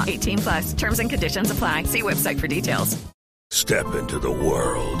by law. 18+. Terms and conditions apply. See website for details. Step into the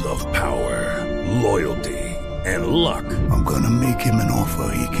world of power, loyalty, and luck. I'm going to make him an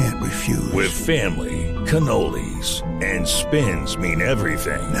offer he can't refuse. With family, cannolis, and spins mean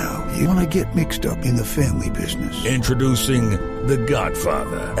everything. Now, you want to get mixed up in the family business. Introducing The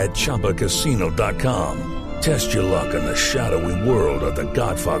Godfather at ChumbaCasino.com. Test your luck in the shadowy world of The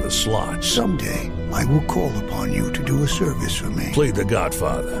Godfather slot. Someday, I will call upon you to do a service for me. Play The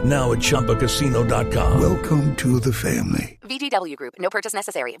Godfather, now at ChumbaCasino.com. Welcome to the family. VGW Group. No purchase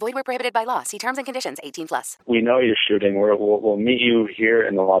necessary. Void where prohibited by law. See terms and conditions. 18+. We know you're shooting. We'll meet you here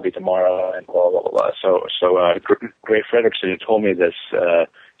in the lobby tomorrow, and blah, blah, blah. So Gray Fredrickson told me this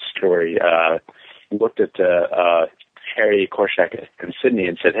story. He looked at Harry, Korshak, and Sidney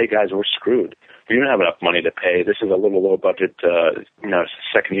and said, hey, guys, we're screwed. We don't have enough money to pay. This is a little low-budget,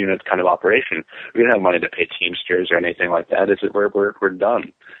 second unit kind of operation. We don't have money to pay Teamsters or anything like that. We're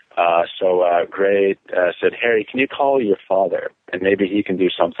done. So Gray said, Harry, can you call your father, and maybe he can do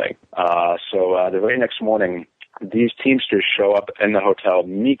something. So the very next morning, these Teamsters show up in the hotel,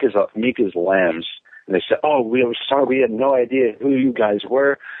 meek as lambs, and they said, oh, we were sorry, we had no idea who you guys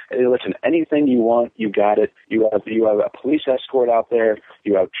were. Hey, listen, anything you want, you got it. You have a police escort out there.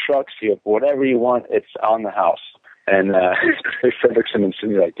 You have trucks. You have whatever you want. It's on the house. And Fredrickson and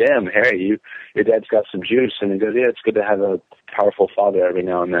Sidney are like, damn, Harry, your dad's got some juice. And he goes, yeah, it's good to have a powerful father every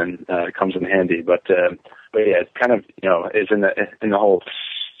now and then. It comes in handy. But yeah, it kind of, is in the whole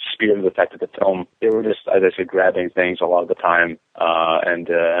spirit of the fact that the film, they were just, as I said, grabbing things a lot of the time and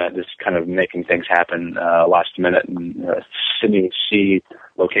just kind of making things happen last minute. And Sidney would see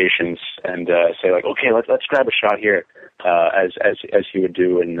locations and say like, okay, let's grab a shot here, as he would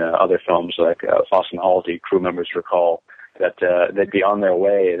do in other films like Fawcett and Halsey. Crew members recall that they'd be on their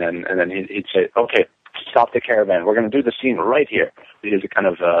way, and then he'd say, okay, stop the caravan. We're going to do the scene right here. There's a kind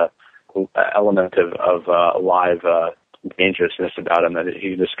of element of live dangerousness about him that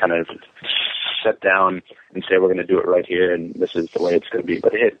he just kind of sit down and say, we're going to do it right here, and this is the way it's going to be.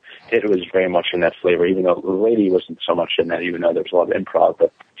 But Hit was very much in that flavor, even though The Lady wasn't so much in that, even though there was a lot of improv.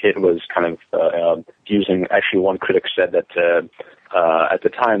 But Hit was kind of using, actually one critic said that at the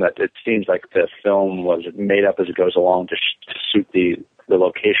time that it seems like the film was made up as it goes along to suit the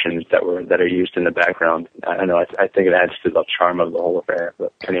locations that are used in the background. I don't know, I think it adds to the charm of the whole affair.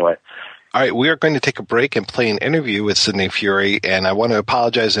 But anyway. All right, we are going to take a break and play an interview with Sidney Furie, and I want to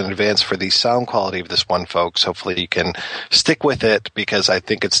apologize in advance for the sound quality of this one, folks. Hopefully you can stick with it, because I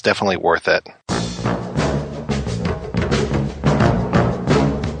think it's definitely worth it.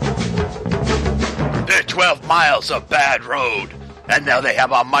 They're 12 miles of bad road, and now they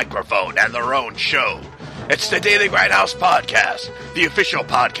have a microphone and their own show. It's the Daily Grindhouse Podcast, the official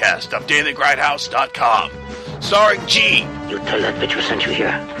podcast of DailyGrindhouse.com. Starring G. You tell that bitch who sent you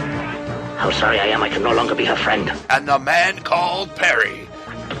here how sorry I am I can no longer be her friend. And the man called Perry.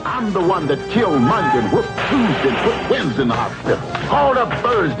 I'm the one that killed Monday, whooped Tuesday, and put Wednesday in the hospital. All the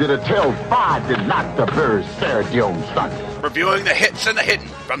birds did a tell five did not the birds Saturday on Sunday. Reviewing the hits and the hidden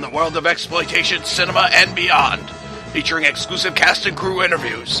from the world of exploitation, cinema, and beyond. Featuring exclusive cast and crew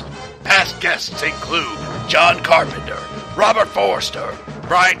interviews. Past guests include John Carpenter, Robert Forster,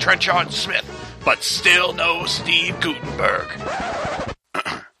 Brian Trenchard Smith, but still no Steve Guttenberg.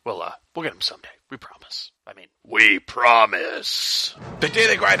 We'll get him someday. We promise. We promise. The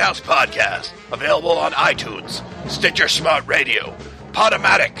Daily Grindhouse Podcast, available on iTunes, Stitcher Smart Radio,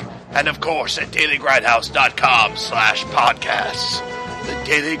 Podomatic, and of course at dailygrindhouse.com/podcasts. The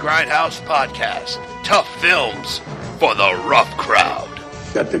Daily Grindhouse Podcast. Tough films for the rough crowd.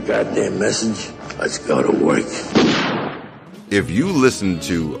 Got the goddamn message? Let's go to work. If you listen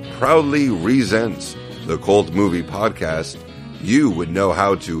to Proudly Resents, the Cult Movie Podcast, you would know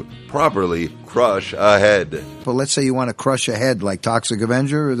how to properly crush a head. But let's say you want to crush a head like Toxic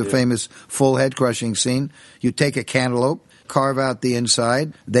Avenger, or the famous full head crushing scene. You take a cantaloupe, carve out the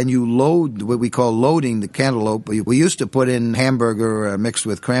inside, then you load what we call loading the cantaloupe. We used to put in hamburger mixed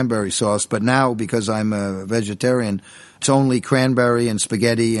with cranberry sauce, but now, because I'm a vegetarian, It's only cranberry and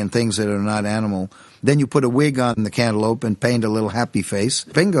spaghetti and things that are not animal. Then you put a wig on the cantaloupe and paint a little happy face.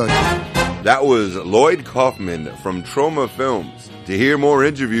 Bingo. That was Lloyd Kaufman from Troma Films. To hear more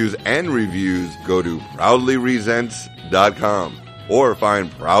interviews and reviews, go to ProudlyResents.com or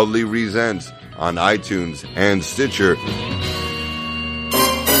find Proudly Resents on iTunes and Stitcher.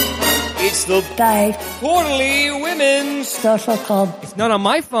 It's the Quarterly Women's Social Club. It's not on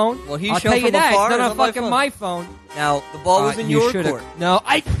my phone. Well, I'll tell you that. It's not on fucking my phone. Now, the ball was in your court. No,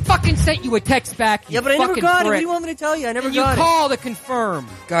 I fucking sent you a text back, you Yeah, but I never got it. What prick. do you want me to tell you? I never And got it. You call to confirm.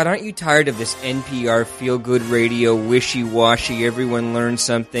 God, aren't you tired of this NPR feel-good radio, wishy-washy, everyone learns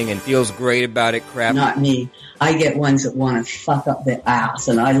something and feels great about it crap? Not me. I get ones that want to fuck up their ass,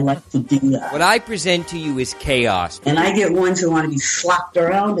 and I like to do that. What I present to you is chaos. And I get ones who want to be slapped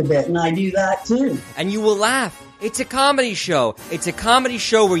around a bit, and I do that too. And you will laugh. It's a comedy show. It's a comedy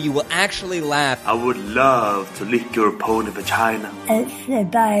show where you will actually laugh. I would love to lick your pony vagina. It's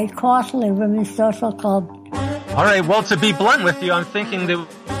the Quarterly Women's Social Club. All right, well, to be blunt with you, I'm thinking that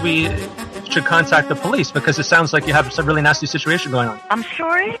we should contact the police because it sounds like you have some really nasty situation going on. I'm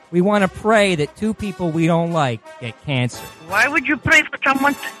sorry? We want to pray that two people we don't like get cancer. Why would you pray for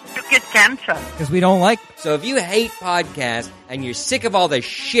someone to get cancer? Because we don't like them. So if you hate podcasts and you're sick of all the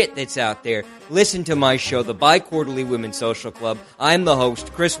shit that's out there, listen to my show, the Bi-Quarterly Women's Social Club. I'm the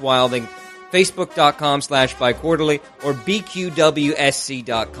host, Chris Wilding. Facebook.com/biquarterly or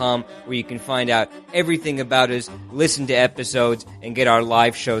BQWSC.com, where you can find out everything about us, listen to episodes, and get our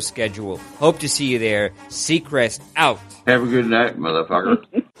live show schedule. Hope to see you there. Seacrest out. Have a good night, motherfucker.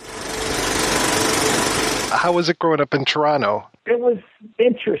 How was it growing up in Toronto? It was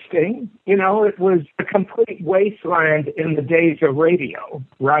interesting. You know, it was a complete wasteland in the days of radio,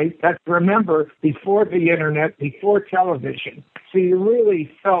 right? Remember, before the internet, before television. So you really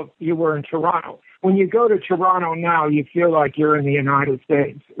felt you were in Toronto. When you go to Toronto now, you feel like you're in the United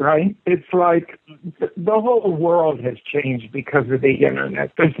States, right? It's like the whole world has changed because of the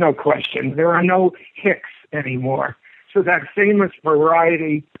internet. There's no question. There are no Hicks anymore. So that famous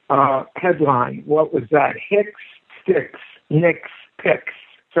Variety headline, what was that? Hicks, Sticks, Nicks, Picks.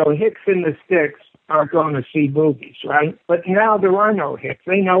 So Hicks and the Sticks aren't going to see movies, right? But now there are no Hicks.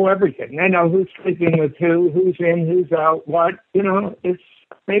 They know everything. They know who's sleeping with who's in, who's out, what. You know,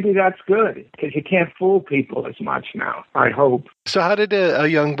 maybe that's good because you can't fool people as much now, I hope. So how did a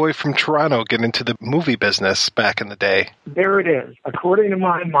young boy from Toronto get into the movie business back in the day? There it is. According to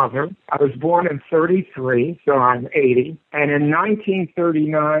my mother, I was born in 1933, so I'm 80. And in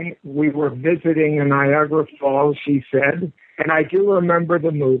 1939, we were visiting in Niagara Falls, she said. And I do remember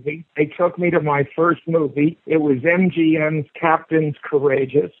the movie. They took me to my first movie. It was MGM's Captain's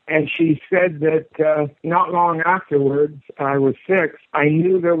Courageous. And she said that not long afterwards, I was 6, I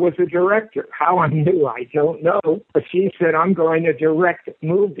knew there was a director. How I knew, I don't know. But she said, I'm going to direct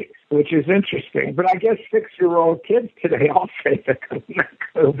movies, which is interesting. But I guess 6-year-old kids today all say they're going to make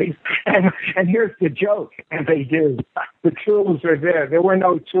movies. And here's the joke, and they do. The tools are there. There were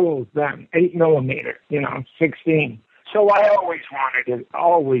no tools then. 8mm, 16. So I always wanted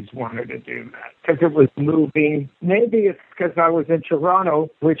to do that because it was moving. Maybe it's because I was in Toronto,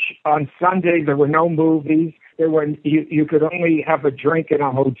 which on Sunday there were no movies. You could only have a drink in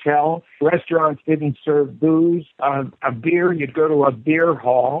a hotel. Restaurants didn't serve booze. A beer, you'd go to a beer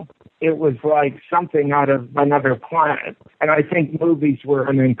hall. It was like something out of another planet. And I think movies were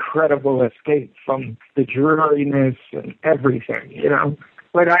an incredible escape from the dreariness and everything,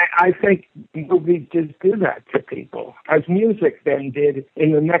 But I think movies just do that to people, as music then did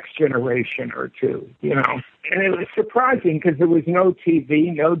in the next generation or two, And it was surprising because there was no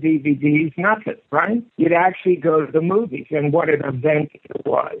TV, no DVDs, nothing, right? You'd actually go to the movies, and what an event it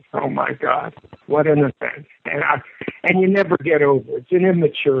was. Oh, my God, what an event. And you never get over it. It's an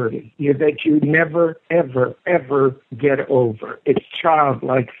immaturity that you never, ever, ever get over. It's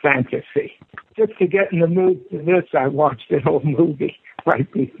childlike fantasy. Just to get in the mood for this, I watched an old movie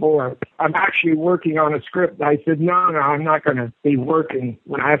right before. I'm actually working on a script. I said, no, I'm not going to be working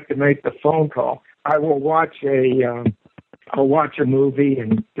when I have to make the phone call. I will watch I'll watch a movie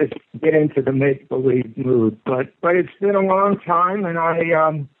and just get into the make-believe mood. But it's been a long time, and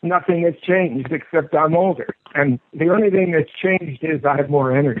nothing has changed except I'm older. And the only thing that's changed is I have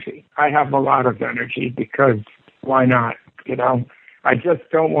more energy. I have a lot of energy because why not, I just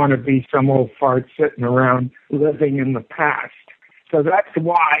don't want to be some old fart sitting around living in the past. So that's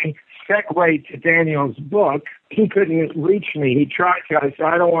why, segue to Daniel's book, he couldn't reach me. He tried to. I said,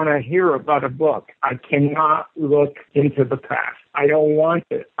 I don't want to hear about a book. I cannot look into the past. I don't want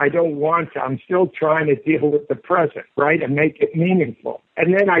it. I'm still trying to deal with the present, right, and make it meaningful.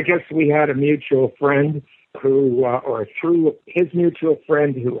 And then I guess we had a mutual friend, who, or through his mutual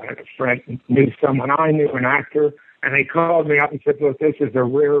friend who had a friend, knew someone I knew, an actor, and they called me up and said, look, this is a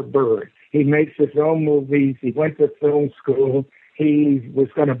rare bird. He makes his own movies. He went to film school. He was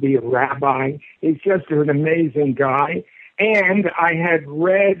going to be a rabbi. He's just an amazing guy. And I had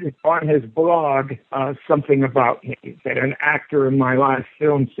read on his blog something about me, that an actor in my last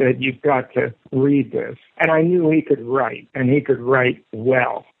film said, you've got to read this. And I knew he could write, and he could write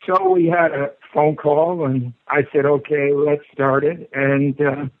well. So we had a phone call, and I said, okay, let's start it. And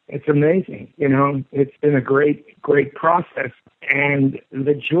it's amazing. You know, it's been a great, great process. And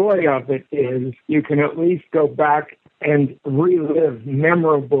the joy of it is you can at least go back and relive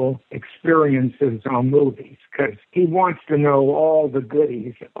memorable experiences on movies, because he wants to know all the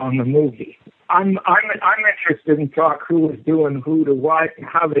goodies on the movie. I'm interested in talk who was doing who to what, and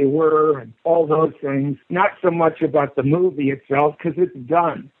how they were, and all those things. Not so much about the movie itself, because it's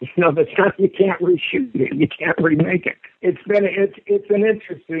done. You know, the stuff you can't reshoot it, you can't remake it. It's an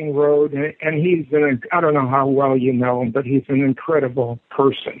interesting road, and he's I don't know how well you know him, but he's an incredible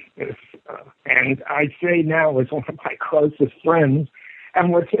person. And I say now as one of my closest friends.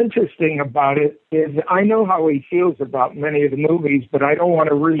 And what's interesting about it is I know how he feels about many of the movies, but I don't want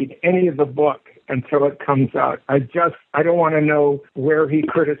to read any of the book until it comes out. I don't want to know where he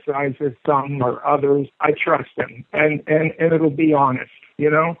criticizes some or others. I trust him, and it'll be honest. You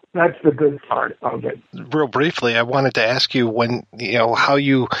know, that's the good part of it. Real briefly, I wanted to ask you how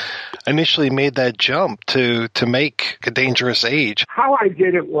you initially made that jump to make A Dangerous Age. How I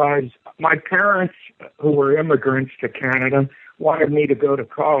did it was my parents, who were immigrants to Canada, wanted me to go to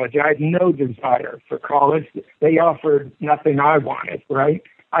college. I had no desire for college. They offered nothing I wanted, right?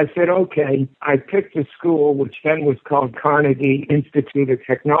 I said, okay. I picked a school, which then was called Carnegie Institute of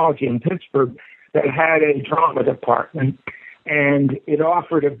Technology in Pittsburgh, that had a drama department. And it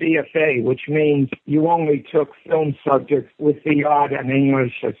offered a BFA, which means you only took film subjects with the odd in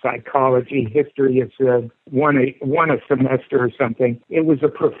English, or psychology, history. It's one a semester or something. It was a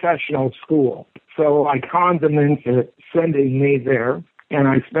professional school. So I conned them into sending me there, and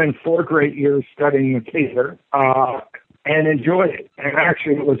I spent 4 great years studying the theater and enjoyed it. And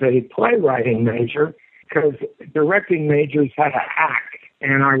actually, it was a playwriting major, because directing majors had to act,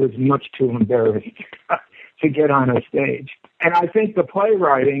 and I was much too embarrassed to get on a stage. And I think the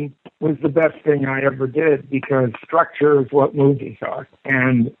playwriting was the best thing I ever did, because structure is what movies are.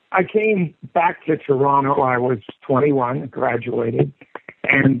 And I came back to Toronto. I was 21, graduated,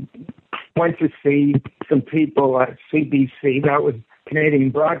 and went to see some people at CBC. That was Canadian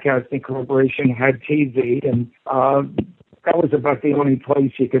Broadcasting Corporation, had TV, and that was about the only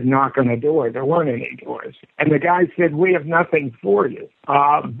place you could knock on a door. There weren't any doors. And the guy said, we have nothing for you,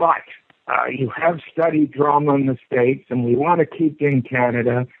 but you have studied drama in the States, and we want to keep you in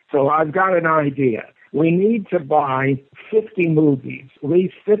Canada. So I've got an idea. We need to buy 50 movies, at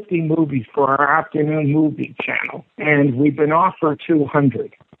least 50 movies for our afternoon movie channel. And we've been offered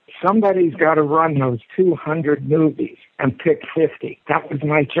 200. Somebody's got to run those 200 movies and pick 50. That was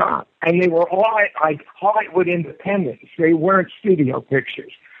my job. And they were all like Hollywood independents. They weren't studio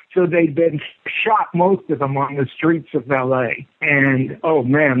pictures. So they'd been shot, most of them, on the streets of L.A. And, oh,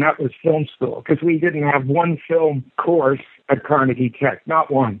 man, that was film school, because we didn't have one film course at Carnegie Tech,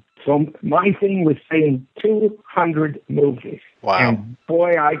 not one. So my thing was seeing 200 movies. Wow. And,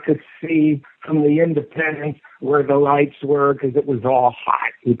 boy, I could see from the independents where the lights were, because it was all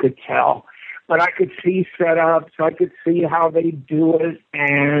hot. You could tell. But I could see setups. I could see how they do it.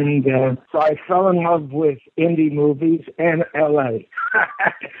 And so I fell in love with indie movies and L.A.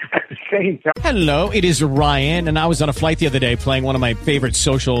 at the same time. Hello, it is Ryan, and I was on a flight the other day playing one of my favorite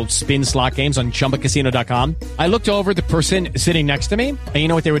social spin slot games on ChumbaCasino.com. I looked over at the person sitting next to me, and you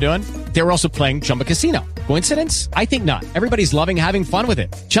know what they were doing? They were also playing Chumba Casino. Coincidence? I think not. Everybody's loving having fun with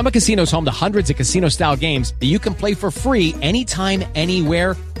it. Chumba Casino is home to hundreds of casino-style games that you can play for free anytime,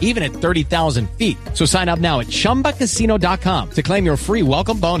 anywhere, even at 30,000 feet. So sign up now at ChumbaCasino.com to claim your free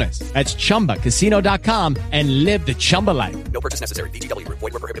welcome bonus. That's ChumbaCasino.com and live the Chumba life. No purchase necessary. VGW. Void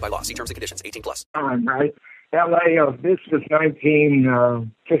where prohibited by law. See terms and conditions. 18+. Right. L.A., this was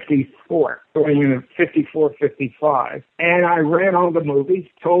 1954, going into 54, 55. And I ran all the movies,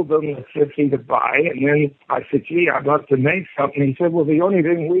 told them the 50 to buy, and then I said, gee, I'd love to make something. He said, well, the only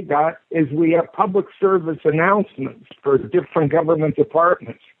thing we got is we have public service announcements for different government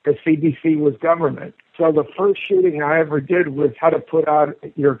departments, because CBC was government. So the first shooting I ever did was how to put out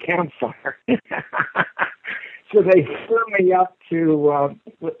your campfire. So they flew me up to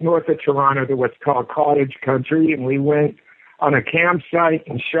north of Toronto to what's called cottage country, and we went on a campsite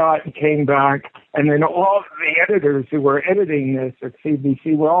and shot and came back. And then all of the editors who were editing this at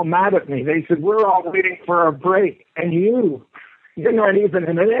CBC were all mad at me. They said, we're all waiting for a break. And you're not even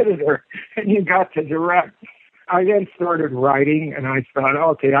an editor, and you got to direct. I then started writing, and I thought,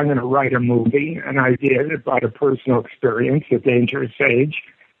 okay, I'm going to write a movie. And I did, about a personal experience, A Dangerous Age.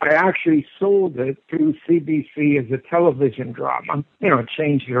 I actually sold it to CBC as a television drama.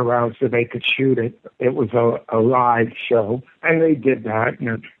 Changed it around so they could shoot it. It was a live show, and they did that, and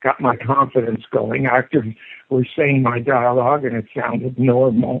it got my confidence going. Actors were saying my dialogue, and it sounded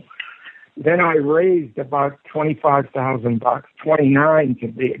normal. Then I raised about $25,000, 29 to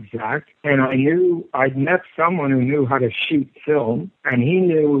be exact, and I'd met someone who knew how to shoot film, and he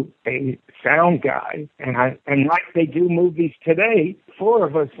knew a sound guy, and like they do movies today, 4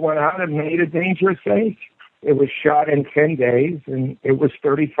 of us went out and made A Dangerous Age. It was shot in 10 days, and it was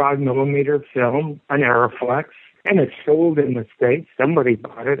 35 millimeter film, an Aeroflex. And it sold in the States. Somebody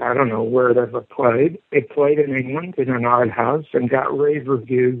bought it. I don't know where it ever played. It played in England in an art house and got rave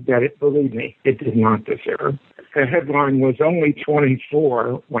reviews that believe me, it did not deserve. The headline was only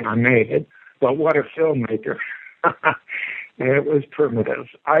 24 when I made it, but what a filmmaker. It was primitive.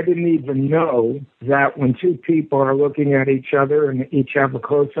 I didn't even know that when 2 people are looking at each other and each have a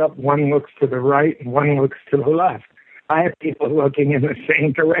close-up, one looks to the right and one looks to the left. I had people looking in the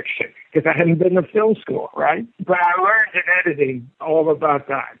same direction because I hadn't been to film school, right? But I learned in editing all about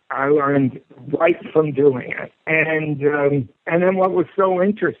that. I learned right from doing it. And then what was so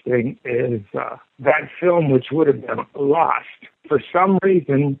interesting is that film, which would have been lost, for some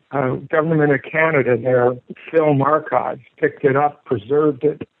reason, government of Canada, their film archives, picked it up, preserved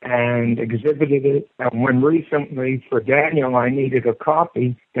it, and exhibited it. And when recently, for Daniel, I needed a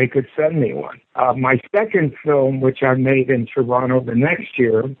copy, they could send me one. My second film, which I made in Toronto the next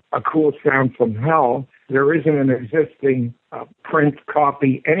year, A Cool Sound from Hell, there isn't an existing print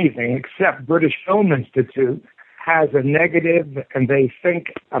copy, anything, except British Film Institute has a negative, and they think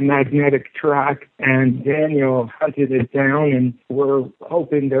a magnetic track, and Daniel hunted it down, and we're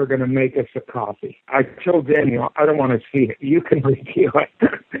hoping they're going to make us a copy. I told Daniel, I don't want to see it. You can review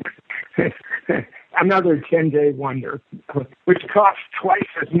it. Another 10-day wonder, which costs twice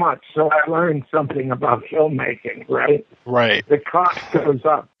as much, so I learned something about filmmaking, right? Right. The cost goes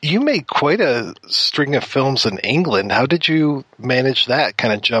up. You made quite a string of films in England. How did you manage that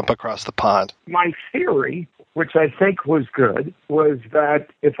kind of jump across the pond? My theory, which I think was good, was that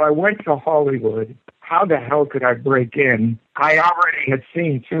if I went to Hollywood, how the hell could I break in? I already had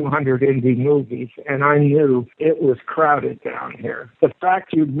seen 200 indie movies, and I knew it was crowded down here. The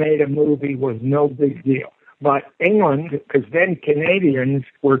fact you'd made a movie was no big deal. But England, because then Canadians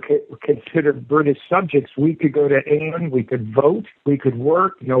were considered British subjects, we could go to England, we could vote, we could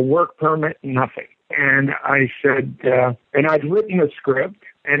work, no work permit, nothing. And I said, and I'd written a script,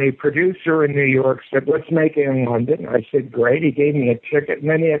 and a producer in New York said, let's make it in London. I said, great. He gave me a ticket, and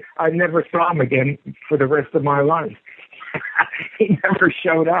then I never saw him again for the rest of my life. He never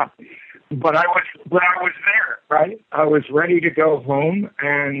showed up. But I was there, right? I was ready to go home,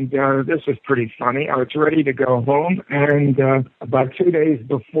 and this was pretty funny. I was ready to go home, and about 2 days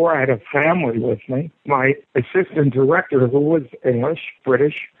before, I had a family with me. My assistant director, who was English,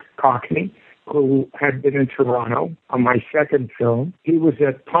 British, Cockney, who had been in Toronto on my second film. He was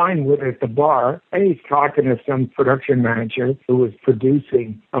at Pinewood at the bar, and he's talking to some production manager who was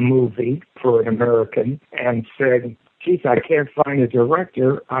producing a movie for an American, and said, geez, I can't find a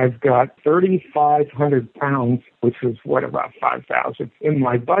director. I've got 3,500 pounds, which was, about 5,000 in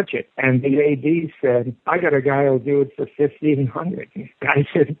my budget. And the AD said, I got a guy who'll do it for 1,500. I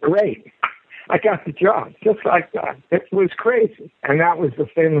said, great. I got the job, just like that. It was crazy. And that was the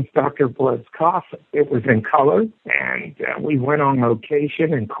famous Dr. Blood's Coffin. It was in color, and we went on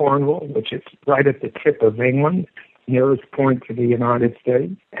location in Cornwall, which is right at the tip of England, nearest point to the United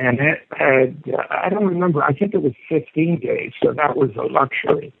States. And it had, I don't remember, I think it was 15 days, so that was a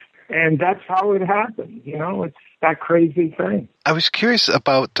luxury. And that's how it happened. It's that crazy thing. I was curious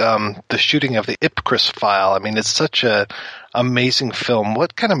about the shooting of the Ipcris File. I mean, it's such a amazing film.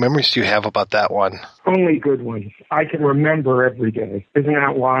 What kind of memories do you have about that one? Only good ones. I can remember every day. Isn't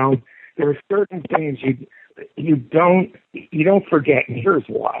that wild? There are certain things you don't forget, and here's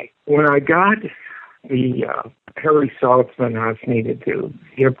why. When I got the Harry Saltzman asked me to do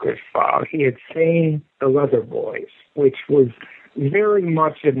the Ipcris File, he had seen The Leather Boys, which was very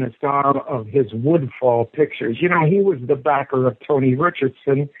much in the style of his Woodfall pictures. He was the backer of Tony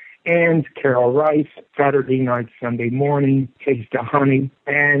Richardson, and Carol Rice, Saturday Night, Sunday Morning, Taste of Honey.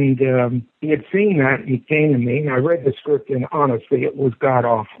 And he had seen that, and he came to me, and I read the script, and honestly, it was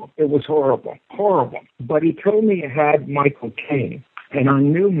god-awful. It was horrible, horrible. But he told me it had Michael Caine, and I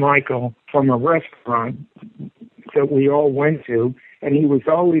knew Michael from a restaurant that we all went to, and he was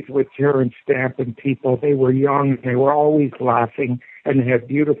always with Terrence Stamp and people. They were young, they were always laughing, and they had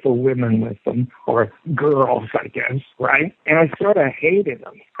beautiful women with them, or girls, I guess, right? And I sort of hated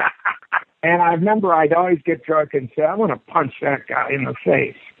them. And I remember I'd always get drunk and say, I want to punch that guy in the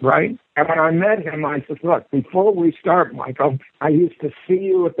face, right? And when I met him, I said, look, before we start, Michael, I used to see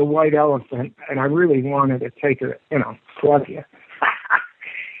you at the White Elephant, and I really wanted to take it, slug you.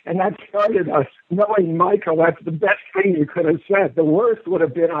 And that started us knowing Michael. That's the best thing you could have said. The worst would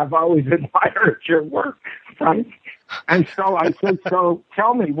have been, I've always admired your work, right? And so I said, so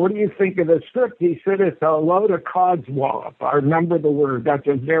tell me, what do you think of the script? He said, it's a load of codswallop. I remember the word. That's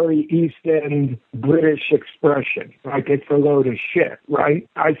a very East End British expression. Like it's a load of shit, right?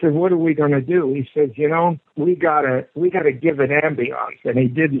 I said, what are we going to do? He says, we gotta give it ambiance. And he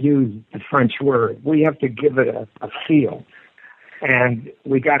did use the French word. We have to give it a feel. And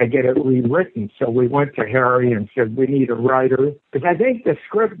we got to get it rewritten. So we went to Harry and said, we need a writer. Because I think the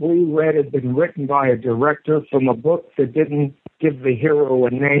script we read had been written by a director from a book that didn't give the hero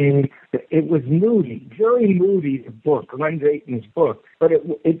a name. It was moody, very moody, the book, Len Dayton's book. But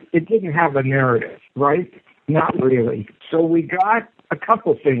it didn't have a narrative, right? Not really. So we got a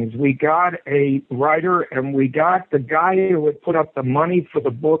couple things. We got a writer, and we got the guy who would put up the money for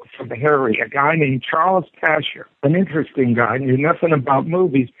the book for the Harry, a guy named Charles Tasher, an interesting guy, knew nothing about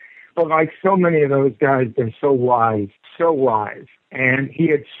movies, but like so many of those guys, they're so wise. And he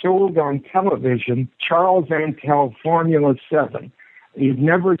had sold on television Charles Antel Formula 7. You've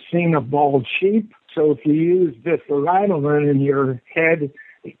never seen a bald sheep, so if you use this lanolin in your head,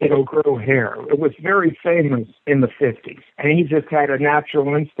 it'll grow hair. It was very famous in the 50s. And he just had a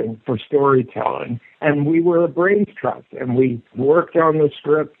natural instinct for storytelling. And we were a brains trust. And we worked on the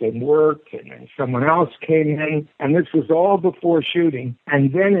script and then someone else came in. And this was all before shooting.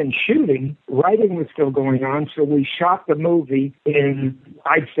 And then in shooting, writing was still going on. So we shot the movie in,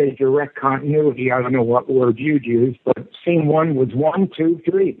 I'd say, direct continuity. I don't know what word you'd use, but scene one was 1, 2,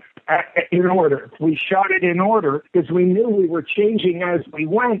 3. In order. We shot it in order because we knew we were changing as we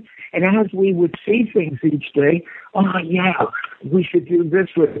went. And as we would see things each day, we should do this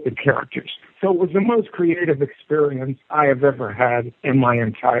with the characters. So it was the most creative experience I have ever had in my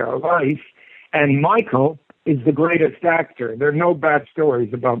entire life. And Michael is the greatest actor. There are no bad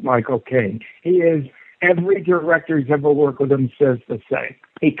stories about Michael Caine. He is, every director who's ever worked with him says the same.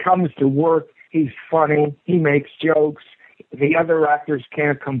 He comes to work, he's funny, he makes jokes. The other actors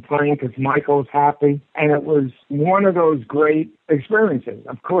can't complain because Michael's happy. And it was one of those great experiences.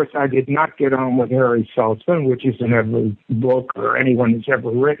 Of course, I did not get on with Harry Saltzman, which is in every book or anyone who's ever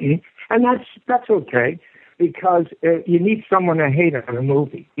written. And that's okay, because you need someone to hate on a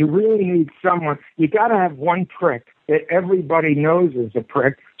movie. You really need someone. You got to have one prick that everybody knows is a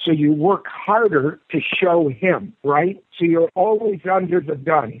prick, so you work harder to show him, right? So you're always under the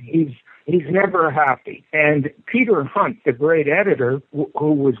gun. He's never happy. And Peter Hunt, the great editor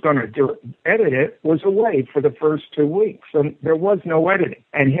who was going to edit it, was away for the first 2 weeks. So there was no editing.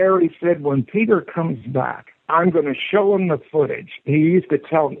 And Harry said, when Peter comes back, I'm going to show him the footage. He used to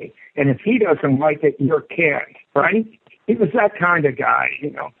tell me. And if he doesn't like it, you're canned, right? He was that kind of guy,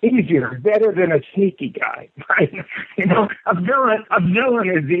 easier, better than a sneaky guy, right? A villain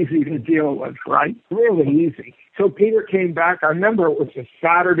is easy to deal with, right? Really easy. So Peter came back. I remember it was a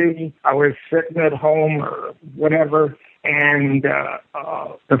Saturday. I was sitting at home or whatever, and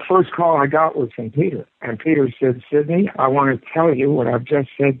the first call I got was from Peter. And Peter said, Sidney, I want to tell you what I've just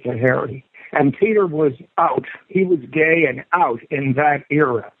said to Harry. And Peter was out. He was gay and out in that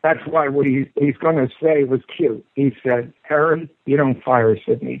era. That's why what he's going to say was cute. He said, Harry, you don't fire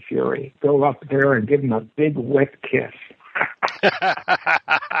Sidney Furie. Go up there and give him a big wet kiss.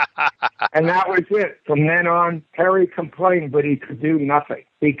 And that was it. From then on, Harry complained, but he could do nothing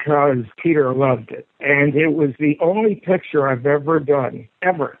because Peter loved it. And it was the only picture I've ever done,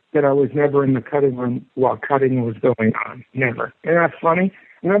 ever, that I was never in the cutting room while cutting was going on. Never. Isn't that funny?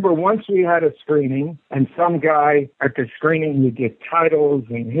 Remember, once we had a screening, and some guy at the screening would get titles,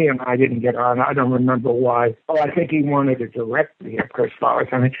 and he and I didn't get on. I don't remember why. Oh, I think he wanted to direct me at Chris or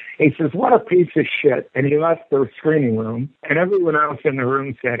something. He says, what a piece of shit. And he left the screening room, and everyone else in the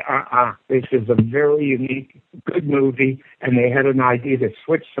room said, this is a very unique, good movie, and they had an idea to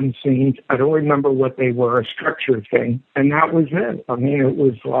switch some scenes. I don't remember what they were, a structure thing, and that was it. I mean, it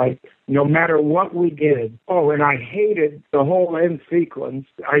was like no matter what we did. Oh, and I hated the whole end sequence.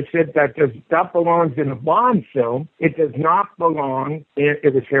 I said that belongs in a Bond film. It does not belong.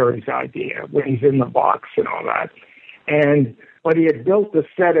 It was Harry's idea when he's in the box and all that. But he had built the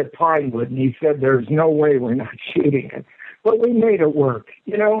set at Pinewood, and he said, there's no way we're not shooting it. But we made it work.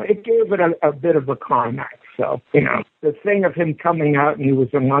 It gave it a bit of a climax. So, the thing of him coming out and he was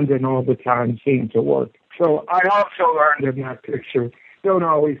in London all the time seemed to work. So I also learned in that picture, don't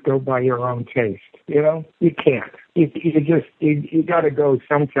always go by your own taste. You can't. You got to go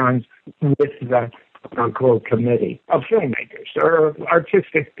sometimes with the quote committee of filmmakers or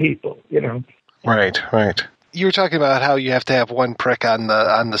artistic people. Right. You were talking about how you have to have one prick on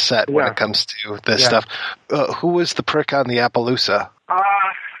the set when it comes to this stuff. Who was the prick on the Appaloosa?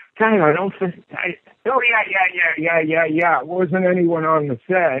 I don't think. Yeah. It wasn't anyone on the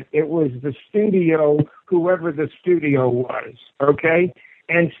set. It was the studio, whoever the studio was. Okay,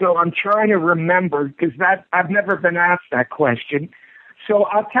 and so I'm trying to remember because I've never been asked that question. So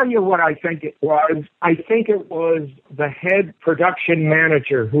I'll tell you what I think it was. I think it was the head production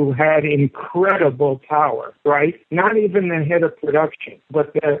manager who had incredible power, right? Not even the head of production,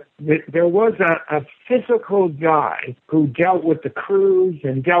 but there was a physical guy who dealt with the crews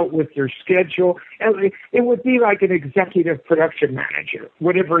and dealt with their schedule. And it would be like an executive production manager,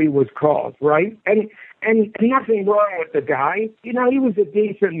 whatever he was called, right? And nothing wrong with the guy. He was a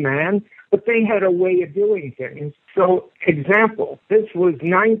decent man, but they had a way of doing things. So, example, this was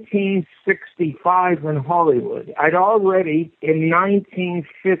 1965 in Hollywood. I'd already, in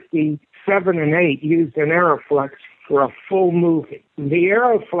 1957 and 8, used an Aeroflex for a full movie. The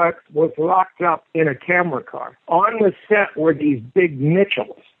Aeroflex was locked up in a camera car. On the set were these big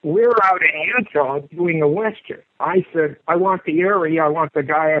Mitchells. We're out in Utah doing a Western. I said, I want the area, I want the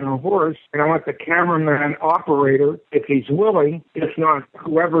guy on a horse, and I want the cameraman operator, if he's willing, if not,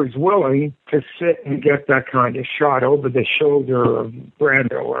 whoever's willing, to sit and get that kind of shot over the shoulder of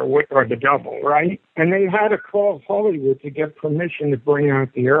Brando or the double, right? And they had to call Hollywood to get permission to bring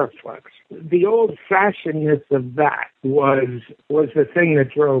out the Aeroflex. The old-fashionedness of that was the thing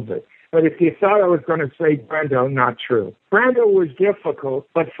that drove it. But if you thought I was going to say Brando, not true. Brando was difficult,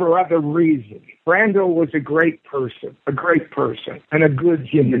 but for other reasons. Brando was a great person, and a good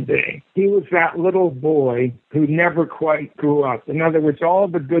human being. He was that little boy who never quite grew up. In other words, all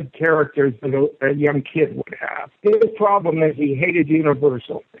the good characters that a young kid would have. His problem is he hated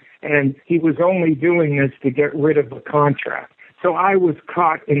Universal, and he was only doing this to get rid of a contract. So I was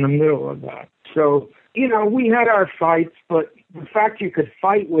caught in the middle of that. So, we had our fights, but the fact you could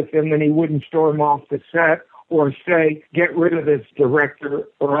fight with him and he wouldn't storm off the set or say, get rid of this director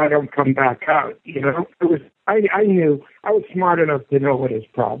or I don't come back out, it was, I knew, I was smart enough to know what his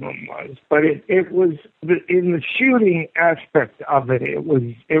problem was. But it was, in the shooting aspect of it, it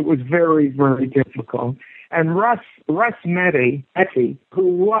was very, very difficult. And Russ Metty, who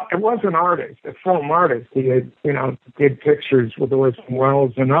was an artist, a film artist, he had, did pictures with Orson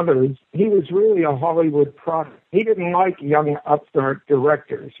Welles and others. He was really a Hollywood product. He didn't like young upstart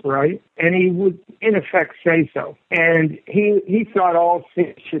directors, right? And he would, in effect, say so. And he thought all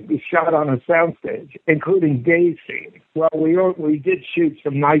scenes should be shot on a soundstage, including day scenes. Well, we did shoot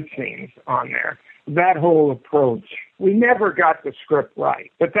some night scenes on there. That whole approach. We never got the script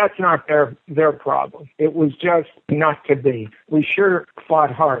right, but that's not their problem. It was just not to be. We sure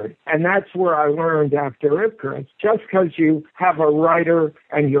fought hard. And that's where I learned after Icarus, just because you have a writer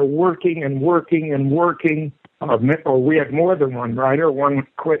and you're working, or we had more than one writer, one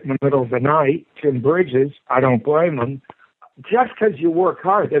quit in the middle of the night, Tim Bridges, I don't blame him. Just because you work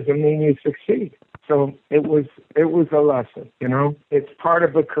hard doesn't mean you succeed. So it was a lesson, It's part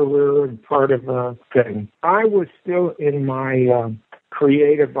of a career and part of a thing. I was still in my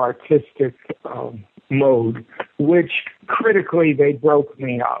creative, artistic mode, which critically they broke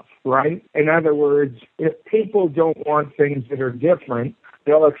me off, right? In other words, if people don't want things that are different,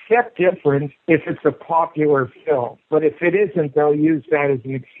 they'll accept difference if it's a popular film. But if it isn't, they'll use that as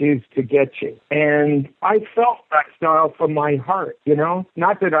an excuse to get you. And I felt that style from my heart,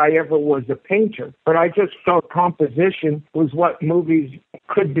 Not that I ever was a painter, but I just felt composition was what movies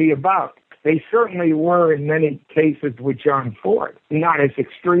could be about. They certainly were in many cases with John Ford. Not as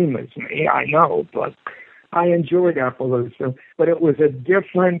extreme as me, I know, but I enjoyed Appaloosa, but it was a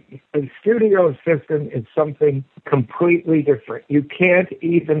studio system is something completely different. You can't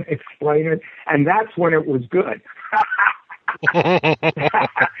even explain it, and that's when it was good.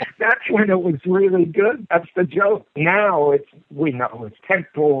 That's when it was really good. That's the joke. Now we know it's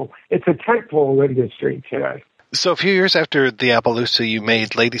tentpole. It's a tentpole industry today. So a few years after the Appaloosa, you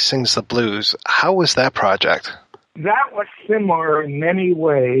made Lady Sings the Blues. How was that project? That was similar in many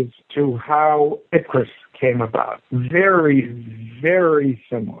ways to how Icarus came about. Very, very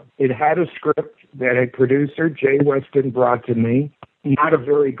similar. It had a script that a producer, Jay Weston, brought to me. Not a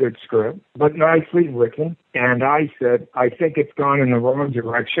very good script, but nicely written. And I said, I think it's gone in the wrong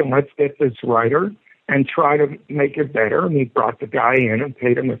direction. Let's get this writer and try to make it better. And he brought the guy in and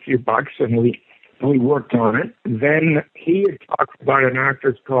paid him a few bucks, and we worked on it. Then he had talked about an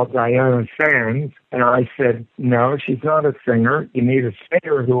actress called Diana Sands, and I said, no, she's not a singer. You need a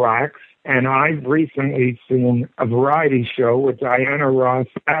singer who acts. And I've recently seen a variety show with Diana Ross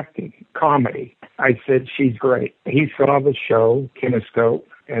acting, comedy. I said, she's great. He saw the show, Kinescope,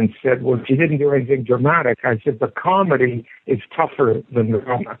 and said, well, she didn't do anything dramatic. I said, the comedy is tougher than the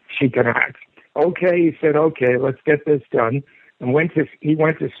drama. She can act. Okay, he said, okay, let's get this done. And he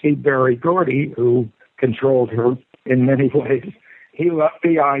went to see Barry Gordy, who controlled her in many ways. He loved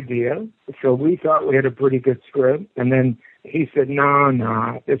the idea, so we thought we had a pretty good script. And then he said,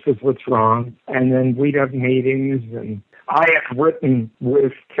 no, this is what's wrong. And then we'd have meetings, and I had written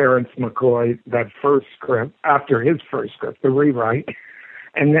with Terrence McCoy that first script, after his first script, the rewrite.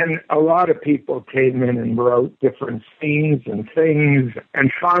 And then a lot of people came in and wrote different scenes and things.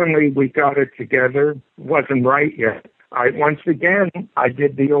 And finally, we got it together. Wasn't right yet. Once again, I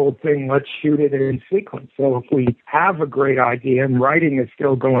did the old thing, let's shoot it in sequence. So if we have a great idea and writing is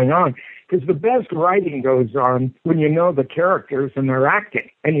still going on, because the best writing goes on when you know the characters and they're acting.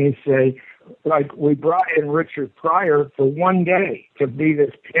 And you say, like, we brought in Richard Pryor for one day to be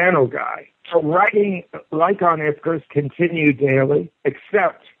this piano guy. So writing, like on Icarus, continued daily,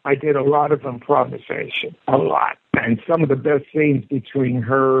 except I did a lot of improvisation, a lot. And some of the best scenes between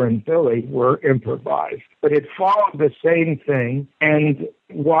her and Billy were improvised. But it followed the same thing. And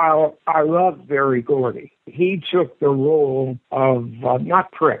while I love Barry Gordy, he took the role of,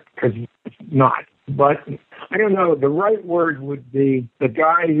 not prick, because it's not, but I don't know, the right word would be the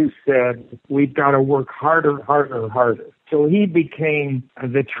guy who said, we've got to work harder. So he became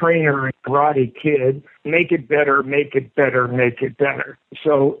the trainer in Karate Kid, make it better.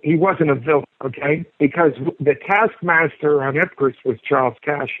 So he wasn't a villain, okay? Because the taskmaster on Icarus was Charles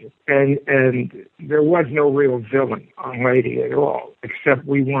Cashin, and there was no real villain on Lady at all, except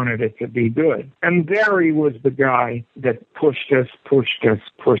we wanted it to be good. And Barry was the guy that pushed us,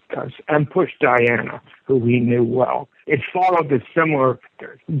 and pushed Diana, who he knew well. It followed a similar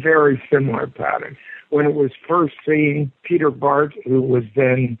pattern, very similar pattern. When it was first seen, Peter Bart, who was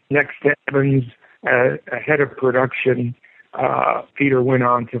then next to Evans, head of production, Peter went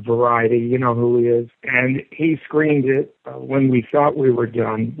on to Variety, you know who he is, and he screened it when we thought we were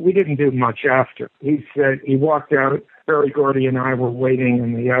done. We didn't do much after. He said, he walked out, Barry Gordy and I were waiting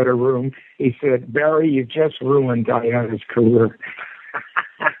in the outer room. He said, Barry, you just ruined Diana's career.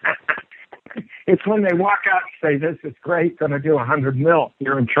 It's when they walk out and say, this is great, going to do $100 million,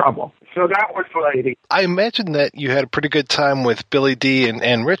 you're in trouble. So that was Lady. I imagine that you had a pretty good time with Billy Dee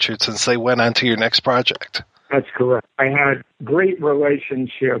and Richard since they went on to your next project. That's correct. I had great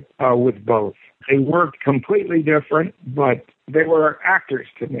relationship with both. They worked completely different, but they were actors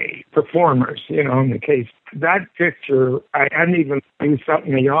to me, performers, you know, in the case. That picture, I hadn't even do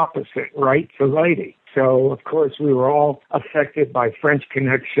something the opposite, right, to Lady. So, of course, we were all affected by French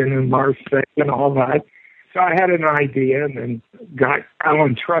Connection and Marseilles and all that. So I had an idea and then got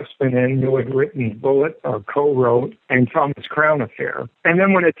Alan Trustman in, who had written Bullet, or co-wrote, and Thomas Crown Affair. And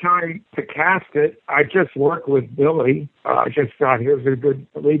then when it time to cast it, I just worked with Billy. I just thought, here's a good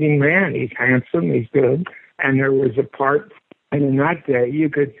leading man. He's handsome, he's good. And there was a part, and in that day,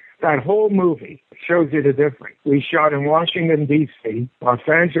 that whole movie shows you the difference. We shot in Washington, D.C., Los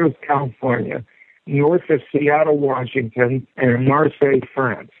Angeles, California, north of Seattle, Washington, and in Marseille,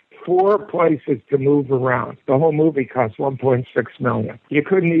 France. 4 places to move around. The whole movie cost $1.6 million. You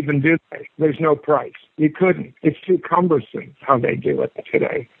couldn't even do that. There's no price. You couldn't. It's too cumbersome how they do it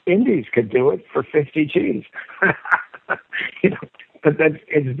today. Indies could do it for 50 G's. You know, but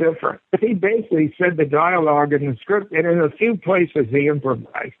it's different. He basically said the dialogue in the script, and in a few places he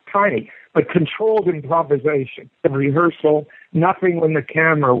improvised, tiny, but controlled improvisation. The rehearsal, nothing when the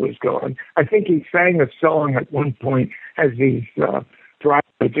camera was going. I think he sang a song at one point as he's trying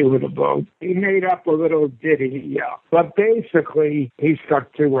to do with a boat. He made up a little ditty, yeah. But basically, he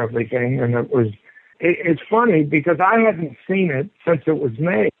stuck to everything, and it's funny because I hadn't seen it since it was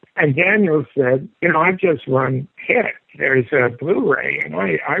made. And Daniel said, you know, I've just run Hit. There's a Blu-ray, and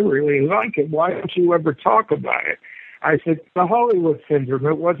I really like it. Why don't you ever talk about it? I said, the Hollywood syndrome,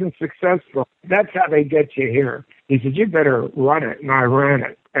 it wasn't successful. That's how they get you here. He said, you better run it, and I ran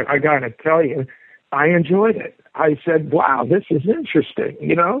it. And I got to tell you, I enjoyed it. I said, wow, this is interesting,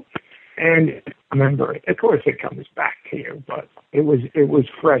 you know? And remember it. Of course, it comes back to you, but it was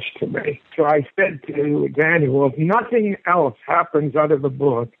fresh to me. So I said to Daniel, if nothing else happens out of the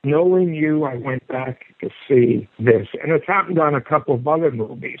book, knowing you, I went back to see this. And it's happened on a couple of other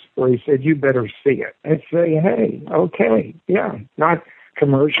movies where he said, you better see it. And say, hey, okay, yeah, not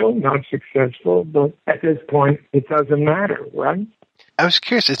commercial, not successful, but at this point, it doesn't matter, right? I was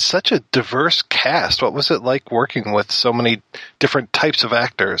curious, it's such a diverse cast. What was it like working with so many different types of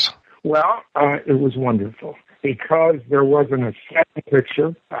actors? Well, it was wonderful because there wasn't a second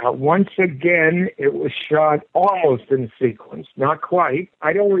picture. Once again, it was shot almost in sequence. Not quite.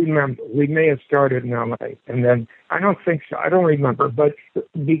 I don't remember. We may have started in L.A. and then I don't think so. I don't remember. But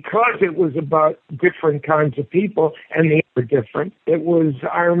because it was about different kinds of people and they were different, it was,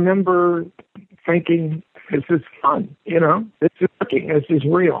 I remember thinking, this is fun, this is working, this is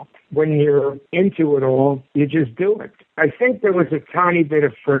real. When you're into it all, you just do it. I think there was a tiny bit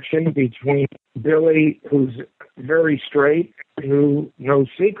of friction between Billy, who's very straight, who, no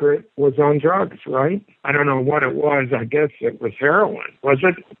secret, was on drugs, right? I don't know what it was. I guess it was heroin. Was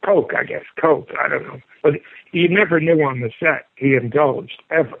it? Coke, I guess. Coke, I don't know. But you never knew on the set he indulged,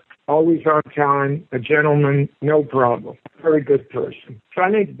 ever. Always on time, a gentleman, no problem. Very good person. So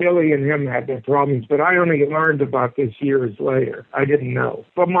I think Billy and him had their problems, but I only learned about this years later. I didn't know.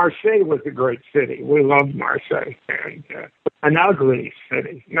 But Marseille was a great city. We loved Marseille. And an ugly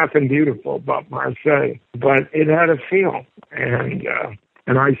city. Nothing beautiful about Marseille. But it had a feel. And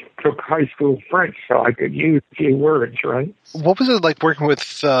I took high school French, so I could use a few words, right? What was it like working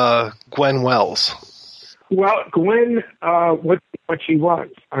with Gwen Wells? Well, Gwen, what she was.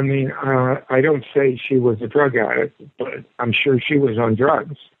 I mean, I don't say she was a drug addict, but I'm sure she was on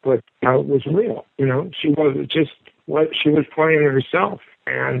drugs. But it was real, She was just what she was playing herself,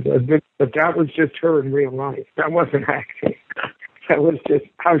 and but that was just her in real life. That wasn't acting. That was just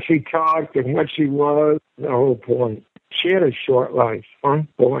how she talked and what she was. The whole point. She had a short life, huh?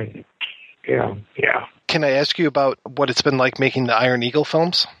 Boy, yeah. Can I ask you about what it's been like making the Iron Eagle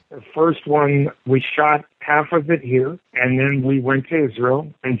films? The first one, we shot half of it here, and then we went to Israel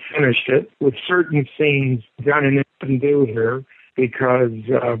and finished it with certain scenes done in do here because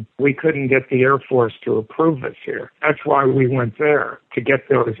we couldn't get the Air Force to approve us here. That's why we went there, to get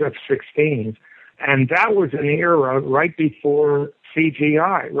those F-16s. And that was an era right before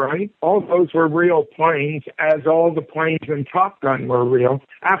CGI, right? All those were real planes, as all the planes in Top Gun were real.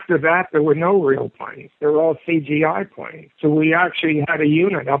 After that, there were no real planes. They were all CGI planes. So we actually had a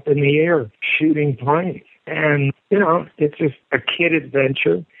unit up in the air shooting planes. And, it's just a kid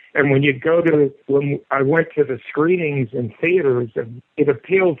adventure. And when I went to the screenings in theaters, it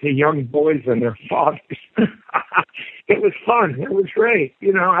appealed to young boys and their fathers. It was fun. It was great.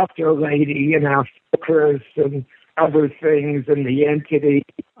 After a lady and after Chris and other things and the entity,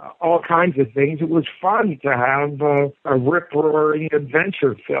 all kinds of things. It was fun to have a rip-roaring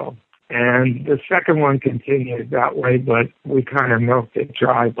adventure film. And the second one continued that way, but we kind of milked it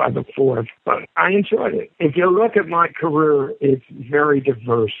dry by the fourth. But I enjoyed it. If you look at my career, it's very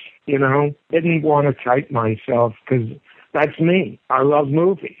diverse, Didn't want to type myself because that's me. I love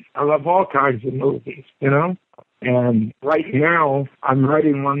movies. I love all kinds of movies, And right now, I'm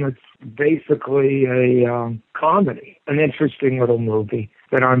writing one that's basically a comedy, an interesting little movie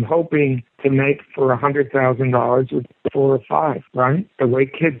that I'm hoping to make for $100,000 with 4 or 5, right? The way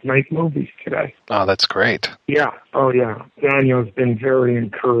kids make movies today. Oh, that's great. Yeah. Oh, yeah. Daniel's been very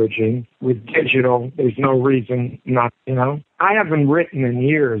encouraging. With digital, there's no reason not, I haven't written in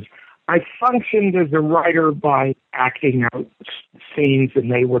years. I functioned as a writer by acting out scenes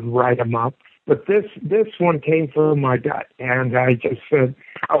and they would write them up. But this one came from my gut, and I just said,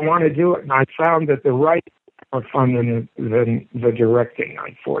 I want to do it. And I found that the writing more fun than the directing,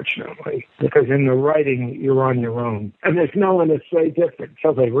 unfortunately, because in the writing you're on your own, and there's no one to say different,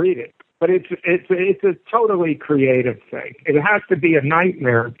 so they read it. But it's a totally creative thing. It has to be a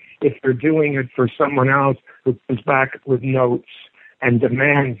nightmare if you're doing it for someone else who comes back with notes and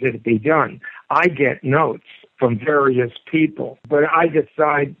demands it be done. I get notes from various people, but I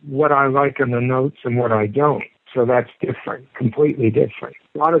decide what I like in the notes and what I don't. So that's different, completely different.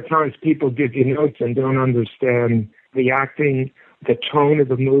 A lot of times people give you notes and don't understand the acting, the tone of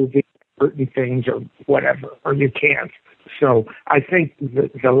the movie, certain things or whatever, or you can't. So I think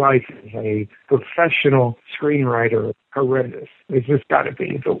the life of a professional screenwriter horrendous. It's just got to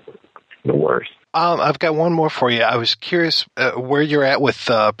be the worst. I've got one more for you. I was curious where you're at with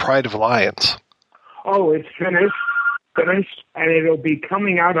Pride of Lions. Oh, it's finished, and it'll be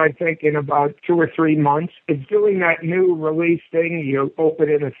coming out, I think, in about 2 or 3 months. It's doing that new release thing. You open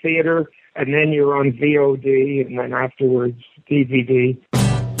in a theater, and then you're on VOD, and then afterwards DVD.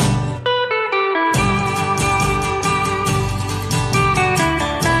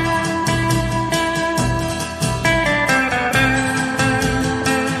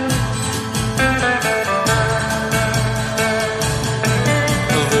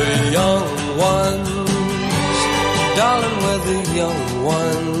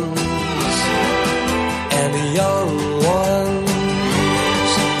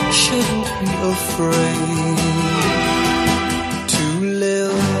 afraid to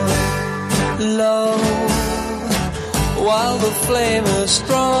live low while the flame is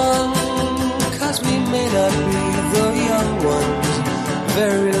strong, 'cause we may not be the young ones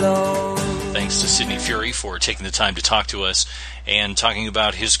very long. Thanks to Sidney Furie for taking the time to talk to us and talking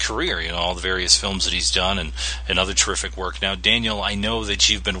about his career, all the various films that he's done and other terrific work. Now, Daniel, I know that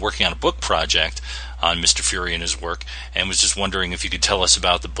you've been working on a book project on Mr. Furie and his work, and was just wondering if you could tell us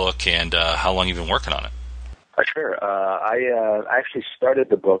about the book and how long you've been working on it. Sure. I actually started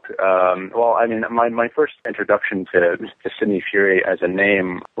the book. My first introduction to Sidney Furie as a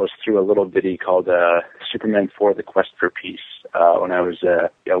name was through a little ditty called Superman 4: The Quest for Peace when I was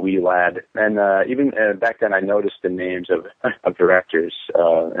a wee lad. And even back then I noticed the names of directors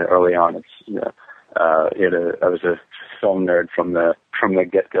early on. I was a film nerd from the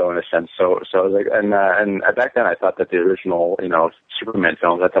get-go in a sense. So I was like, and back then I thought that the original, Superman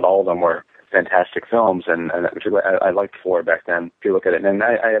films, I thought all of them were fantastic films, and I liked 4 back then. If you look at it, and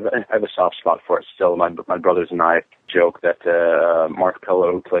I have a soft spot for it still. My brothers and I joke that Mark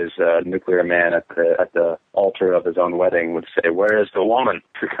Pillow, who plays Nuclear Man at the altar of his own wedding, would say, "Where is the woman?"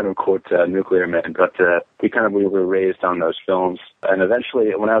 to kind of quote Nuclear Man. But we were raised on those films, and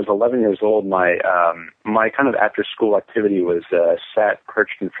eventually, when I was 11 years old, my kind of after school activity was sat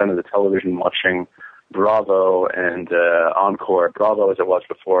perched in front of the television watching Bravo and Encore. Bravo as it was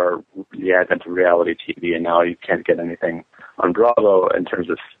before the advent of reality TV, and now you can't get anything on Bravo in terms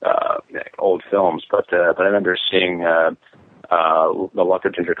of old films. But I remember seeing The Luck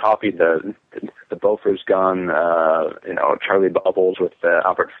of Ginger Coffee, the Beaufort's Gun, Charlie Bubbles with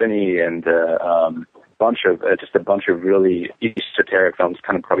Albert Finney, and a bunch of really esoteric films.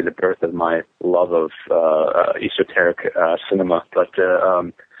 Kind of probably the birth of my love of esoteric cinema.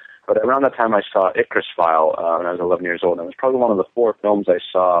 But around that time, I saw Icarus File when I was 11 years old. And it was probably one of the 4 films I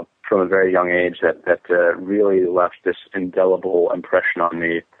saw from a very young age that really left this indelible impression on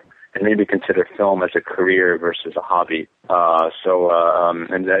me and made me consider film as a career versus a hobby.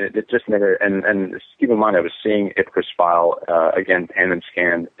 And it just never. And keep in mind, I was seeing Icarus File again, pan and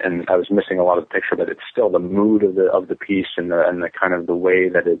scanned, and I was missing a lot of the picture, but it's still the mood of the piece and the kind of the way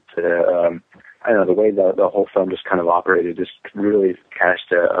that it. I don't know, the way the whole film just kind of operated just really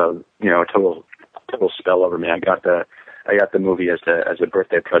cast a total spell over me. I got the movie as a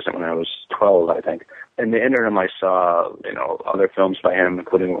birthday present when I was 12, I think. In the interim, I saw other films by him,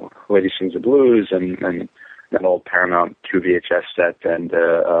 including Lady Sings the Blues and an old Paramount 2 VHS set, and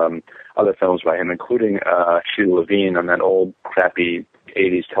other films by him, including Sheila Levine on that old crappy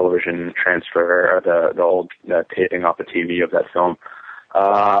 80s television transfer, or the old taping off the TV of that film.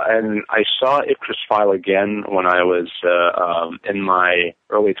 And I saw Icarus File again when I was in my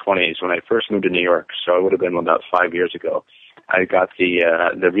early 20s, when I first moved to New York, so it would have been about 5 years ago. I got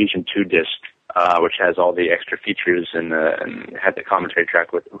the Region 2 disc, which has all the extra features and had the commentary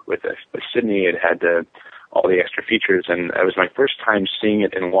track with Sidney. It had all the extra features, and it was my first time seeing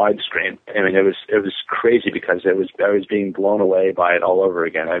it in widescreen. I mean, it was crazy because I was being blown away by it all over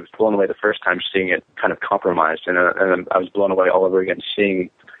again. I was blown away the first time seeing it kind of compromised, and I was blown away all over again seeing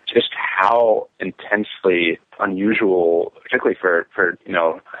just how intensely unusual, particularly for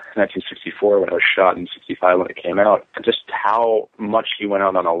 1964 when it was shot and 65 when it came out, just how much he went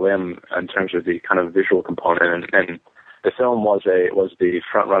out on a limb in terms of the kind of visual component. And the film was the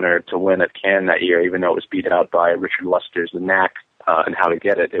front runner to win at Cannes that year, even though it was beat out by Richard Luster's The Knack and How to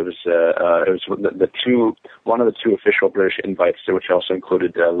Get It. It was one of the 2 official British invites, which also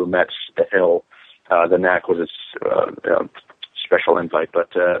included Lumet's The Hill. The Knack was its special invite, but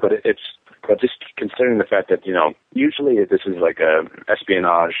just considering the fact that usually this is like a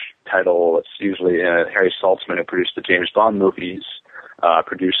espionage title. It's usually Harry Saltzman, who produced the James Bond movies,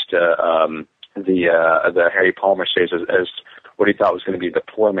 produced the Harry Palmer Marseilles as what he thought was going to be the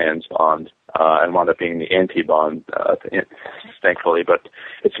poor man's Bond, and wound up being the anti-Bond, thankfully. But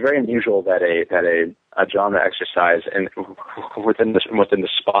it's very unusual that a genre exercise and within the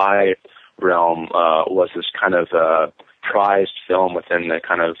spy realm was this kind of prized film within the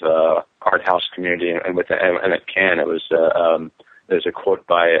kind of art house community, and at Cannes it was. There's a quote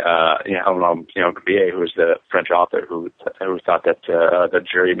by Grier, who was the French author, who thought that the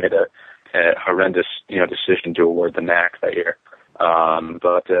jury made a horrendous decision to award the Knack that year.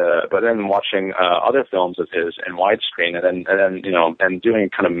 But then watching other films of his in widescreen, and doing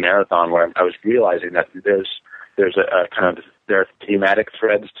kind of marathon where I was realizing that there's a kind of, there are thematic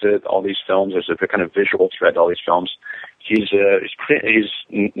threads to all these films. There's a kind of visual thread to all these films. He's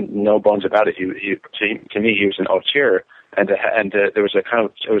no bones about it. To me, he was an auteur there was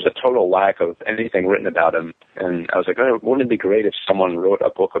a total lack of anything written about him. And I was like, oh, wouldn't it be great if someone wrote a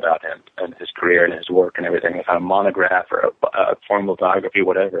book about him and his career and his work and everything, like a monograph or a formal biography,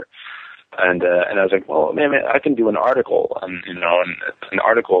 whatever. And I was like, well, man, I can do an article, and an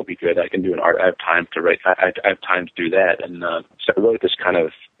article would be good. I can do an art. I have time to write. I have time to do that. And so I wrote this kind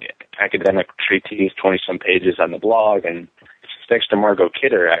of academic treatise, 20-some pages on the blog, and thanks to Margot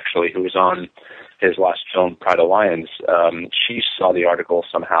Kidder, actually, who was on his last film, Pride of Lions. She saw the article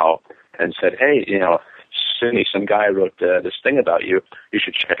somehow and said, hey, Sidney, some guy wrote this thing about you. You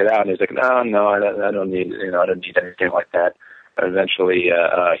should check it out. And he's like, no, I don't need, I don't need anything like that. Eventually,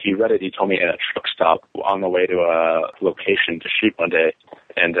 he read it. He told me in a truck stop on the way to a location to shoot one day,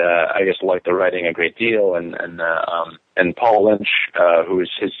 and I guess liked the writing a great deal. And Paul Lynch, who is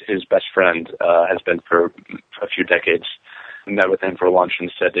his best friend, has been for a few decades. Met with him for lunch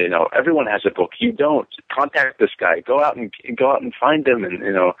and said, everyone has a book. You don't. Contact this guy. Go out and find him. And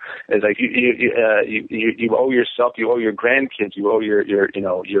it's like you owe yourself. You owe your grandkids. You owe your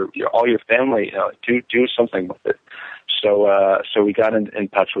all your family. Do something with it. So we got in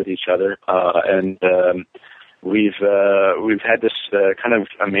touch with each other, and we've had this kind of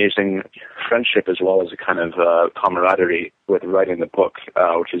amazing friendship as well as a kind of camaraderie with writing the book,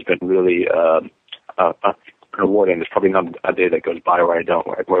 which has been really rewarding. There's probably not a day that goes by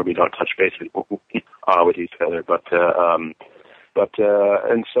where we don't touch base with each other.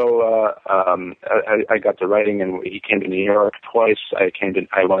 I got to writing, and he came to New York twice. I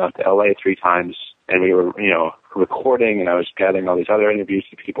went out to LA 3 times, and we were, recording, and I was gathering all these other interviews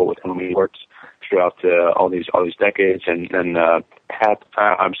with people with whom we worked throughout all these decades. And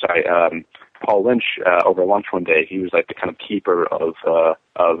Paul Lynch, over lunch one day, he was like the kind of keeper of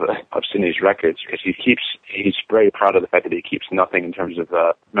Sidney's records, because he's very proud of the fact that he keeps nothing in terms of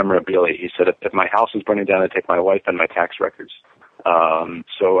memorabilia. He said, if my house is burning down, I take my wife and my tax records. Paul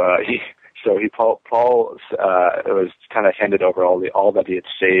was kind of handed over all that he had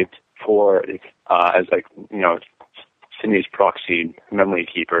saved for as Sidney's proxy memory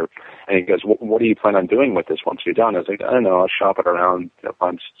keeper. And he goes, what do you plan on doing with this once you're done? I was like, I don't know, I'll shop it around,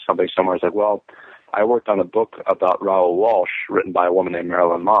 find something somewhere. I was like, well, I worked on a book about Raoul Walsh written by a woman named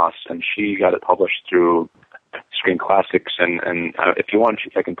Marilyn Moss, and she got it published through Screen Classics. And if you want,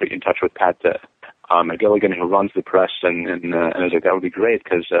 I can put you in touch with Pat McGilligan, who runs the press, and I was like, that would be great,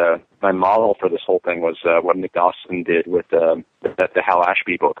 because my model for this whole thing was what Nick Dawson did with the Hal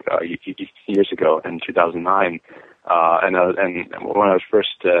Ashby book years ago in 2009. And when I was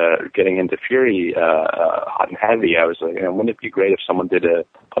first getting into Furie hot and heavy, I was like, wouldn't it be great if someone did a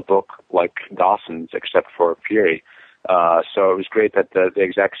book like Dawson's except for Furie? So it was great that the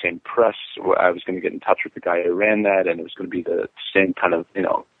exact same press, I was going to get in touch with the guy who ran that, and it was going to be the same kind of,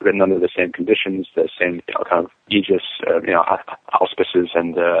 written under the same conditions, the same kind of aegis, auspices,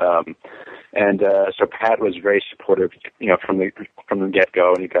 and so Pat was very supportive, from the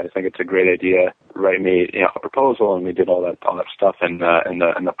get-go, and you guys think it's a great idea, write me, a proposal, and we did all that stuff, and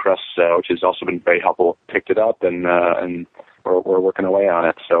the press, which has also been very helpful, picked it up, and we're working away on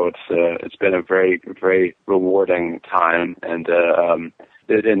it. So it's been a very, very rewarding time, and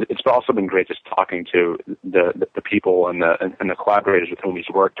it's also been great just talking to the people and the collaborators with whom he's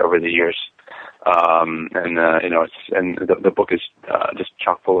worked over the years. The book is just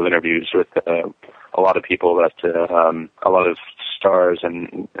chock full of interviews with a lot of people that a lot of stars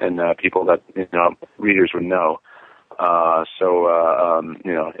and people that readers would know.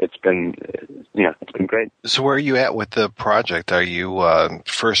 It's been great. So where are you at with the project? Are you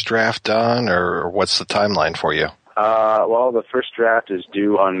first draft done, or what's the timeline for you? Well, the first draft is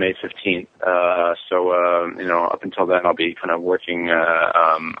due on May 15th. Up until then, I'll be kind of working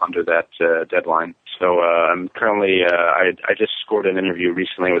under that deadline. So I'm currently, I just scored an interview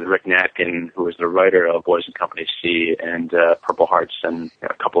recently with Rick Natkin, who is the writer of Boys and Company C and Purple Hearts and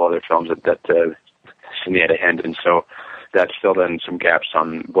a couple other films that Sidney had a hand in. So that filled in some gaps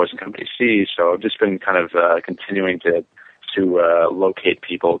on Boys and Company C. So I've just been kind of continuing to locate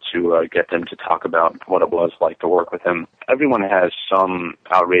people to get them to talk about what it was like to work with him. Everyone has some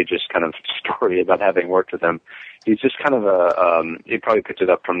outrageous kind of story about having worked with him. He's just kind of you probably picked it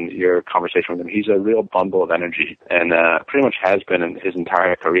up from your conversation with him. He's a real bundle of energy, and pretty much has been in his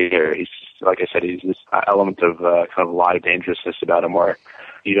entire career. He's, like I said, he's this element of kind of live dangerousness about him, where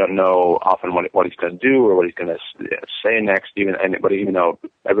you don't know often what he's going to do or what he's going to say next. But even though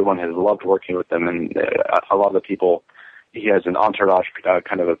everyone has loved working with him, and a lot of the people, he has an entourage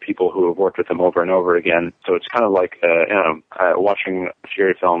kind of people who have worked with him over and over again. So it's kind of like watching a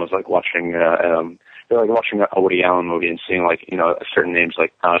Furie film is like watching like watching a Woody Allen movie and seeing like, certain names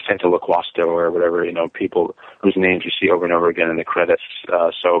like Santa Loquasto or whatever, people whose names you see over and over again in the credits.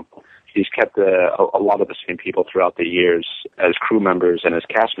 So he's kept a lot of the same people throughout the years as crew members and as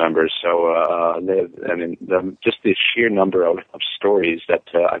cast members. So, just the sheer number of stories that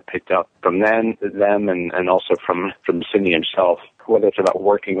I picked up from them and also from Sidney himself, whether it's about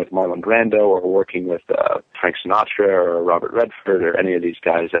working with Marlon Brando or working with Frank Sinatra or Robert Redford or any of these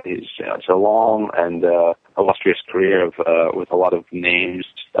guys. That it's a long and illustrious career with a lot of names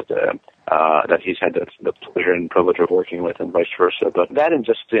that he's had the pleasure and privilege of working with, and vice versa. But that, and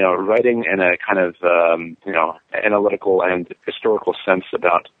just writing in a kind of analytical and historical sense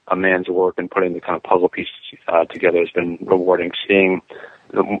about a man's work and putting the kind of puzzle pieces together has been rewarding. Seeing,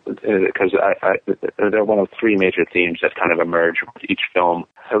 because they're one of three major themes that kind of emerge with each film,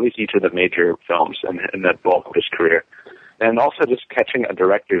 at least each of the major films, and that bulk of his career. And also just catching a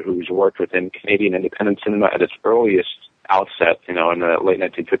director who's worked within Canadian independent cinema at its earliest outset, in the late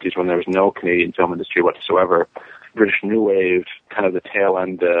 1950s when there was no Canadian film industry whatsoever. British New Wave, kind of the tail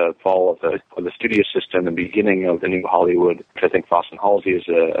end fall of the studio system, the beginning of the new Hollywood, which I think Foss and Halsey is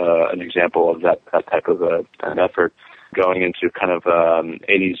an example of that type of an effort, going into kind of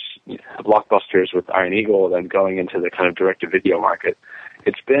 80s blockbusters with Iron Eagle, then going into the kind of direct-to-video market.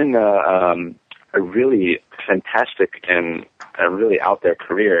 It's been a really fantastic and a really out there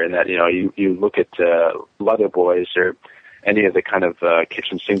career in that, you look at Leather Boys or any of the kind of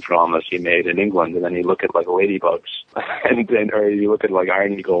kitchen sink dramas he made in England, and then you look at like Ladybugs, or you look at like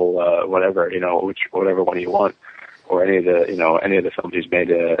Iron Eagle, whatever, whatever one you want, or any of the films he's made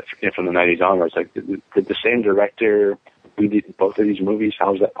from the 90s onwards. Like, did the same director do both of these movies?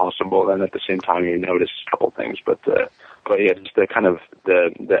 How is that possible? And at the same time, you notice a couple things, but yeah, just the kind of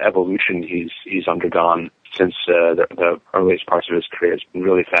the evolution he's undergone since the earliest parts of his career has been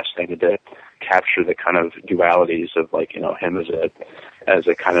really fascinating to capture the kind of dualities of like him as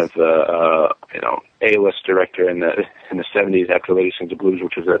a kind of A-list director in the 70s after Lady Sings the Blues,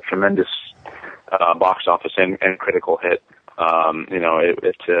 which was a tremendous box office and critical hit.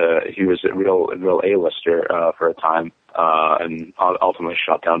 He was a real A-lister for a time, and ultimately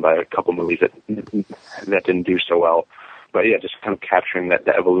shot down by a couple movies that didn't do so well. But yeah, just kind of capturing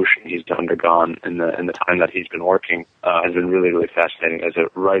the evolution he's undergone in the time that he's been working has been really, really fascinating. As a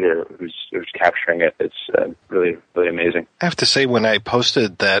writer who's capturing it, it's really, really amazing. I have to say, when I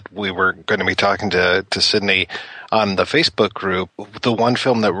posted that we were going to be talking to Sidney on the Facebook group, the one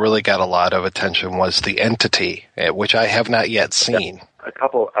film that really got a lot of attention was The Entity, which I have not yet seen. Yeah. A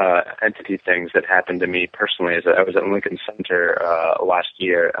couple entity things that happened to me personally is that I was at Lincoln Center last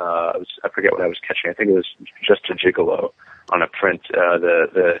year. I forget what I was catching. I think it was Just a Gigolo on a print,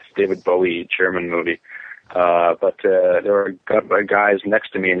 the David Bowie German movie. But there were guys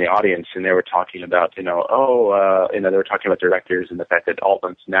next to me in the audience, and they were talking about, they were talking about directors and the fact that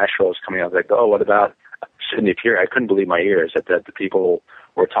Altman's Nashville is coming out. I was like, what about Sidney Furie? I couldn't believe my ears that the people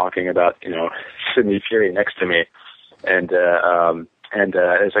were talking about, Sidney Furie next to me. And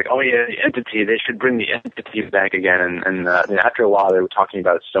it's like, the Entity, they should bring the Entity back again. And after a while, they were talking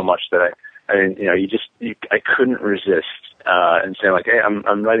about it so much that I couldn't resist and saying like, hey,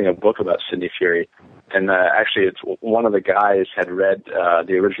 I'm writing a book about Sidney Furie. And actually, it's one of the guys had read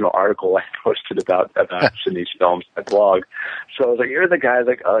the original article I posted about Sidney's films, my blog. So I was like, you're the guy. I was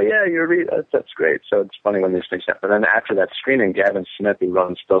like, oh yeah, you're that's great. So it's funny when these things happen. And then after that screening, Gavin Smith, who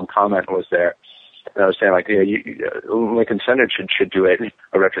runs Film Comment, was there. And I was saying, like, Lincoln Center should do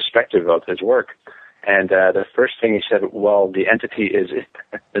a retrospective of his work. And the first thing he said, The Entity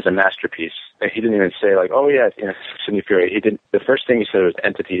is a masterpiece. He didn't even say, like, Sidney Furie. He didn't. The first thing he said was,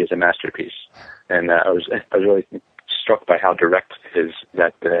 Entity is a masterpiece. And I was really struck by how direct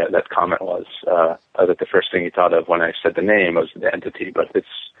that comment was. That the first thing he thought of when I said the name was The Entity. But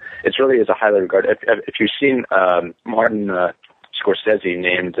it's really is a highly regarded. If you've seen Martin Scorsese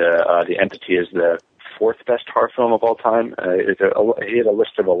named The Entity as the fourth best horror film of all time. He had a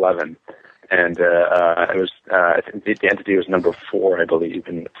list of 11, and it was I think The Entity was number 4, I believe,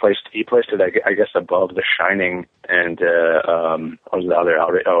 and he placed it, I guess, above The Shining and what was the other?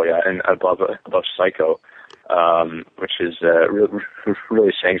 And above Psycho, which is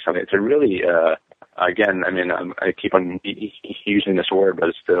really saying something. It's a really again, I keep on using this word, but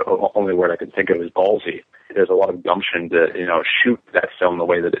it's the only word I can think of is ballsy. There's a lot of gumption to, shoot that film the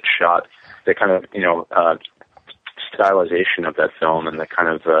way that it's shot. The kind of, stylization of that film and the kind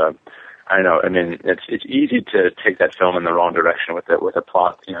of, it's easy to take that film in the wrong direction with a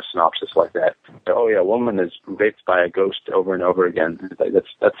plot, synopsis like that. A woman is raped by a ghost over and over again.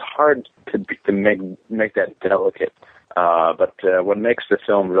 That's hard to make that delicate. But what makes the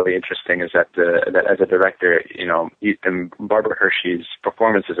film really interesting is that as a director, and Barbara Hershey's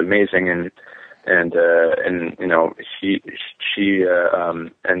performance is amazing, and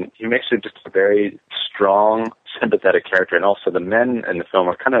he makes her just a very strong, sympathetic character, and also the men in the film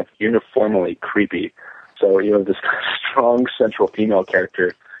are kind of uniformly creepy. So you have this kind of strong central female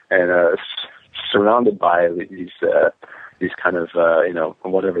character, and surrounded by these kind of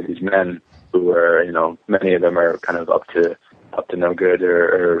these men who are, many of them are kind of up to no good,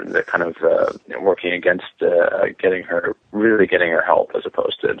 or they're kind of working against getting her help, as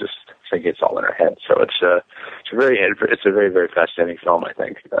opposed to just thinking it's all in her head. So it's a very, very fascinating film, I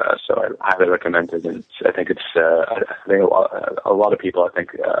think. So I highly recommend it, and I think a lot of people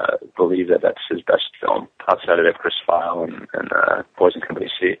believe that that's his best film outside of Chris File and Boys and Company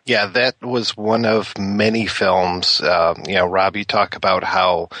C. Yeah, that was one of many films. Rob, you talk about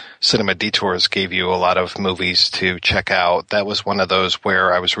how Cinema Detours gave you a lot of movies to check out. That was one of those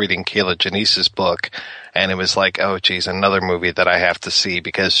where I was reading Kayla Janice's book, and it was like, oh, geez, another movie that I have to see,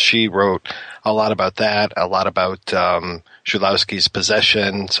 because she wrote a lot about that, a lot about Zulawski's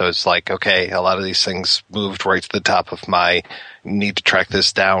Possession. So it's like, okay, a lot of these things moved right to the top of my need to track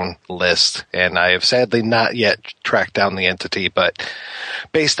this down list. And I have sadly not yet tracked down The Entity, but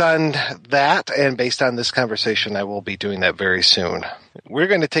based on that and based on this conversation, I will be doing that very soon. We're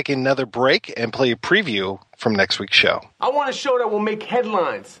going to take another break and play a preview from next week's show. I want a show that will make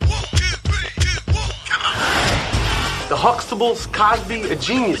headlines. The Huxtables, Cosby, a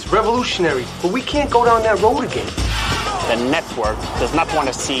genius, revolutionary, but we can't go down that road again. The network does not want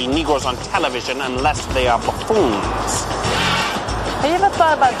to see Negroes on television unless they are buffoons. Have you ever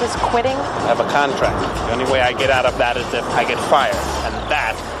thought about just quitting? I have a contract. The only way I get out of that is if I get fired, and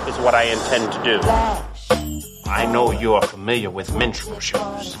that is what I intend to do. I know you're familiar with minstrel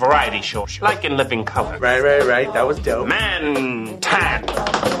shows, variety shows, like in Living Color. Right. That was dope. Man Tan,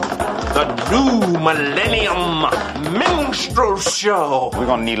 the new millennium minstrel show. We're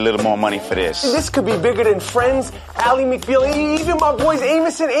gonna need a little more money for this. This could be bigger than Friends, Ally McBeal, even my boys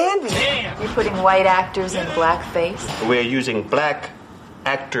Amos and Andy. Damn. You're putting white actors in blackface? We're using black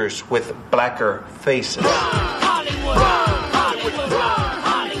actors with blacker faces. Hollywood.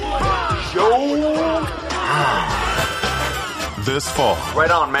 This fall. Right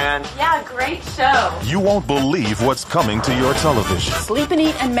on, man. Yeah, great show. You won't believe what's coming to your television. Sleep and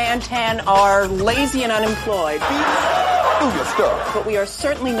Eat and Mantan are lazy and unemployed. Do your stuff. But we are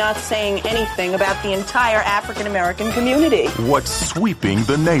certainly not saying anything about the entire African American community. What's sweeping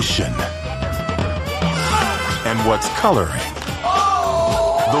the nation? And what's coloring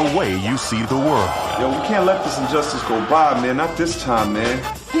the way you see the world. Yo, we can't let this injustice go by, man. Not this time, man.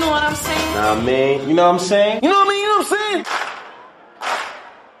 You know what I'm saying? Nah, man. You know what I'm saying? You know what I mean? You know what I'm saying?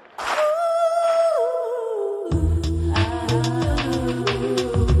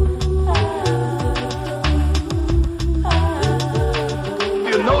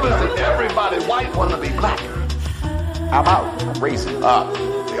 You notice that everybody white want to be black. How about raising up?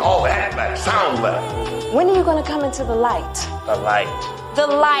 They all act better, sound better. When are you going to come into the light? The light. The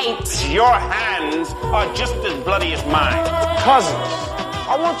light. Your hands are just as bloody as mine. Cousins,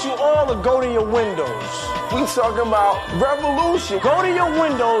 I want you all to go to your windows. We talking about revolution. Go to your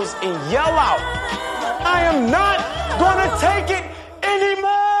windows and yell out, I am not gonna take it anymore!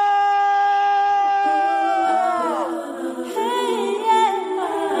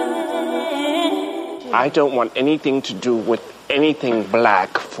 I don't want anything to do with anything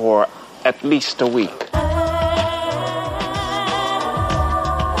black for at least a week.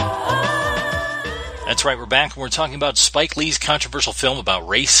 That's right, we're back and we're talking about Spike Lee's controversial film about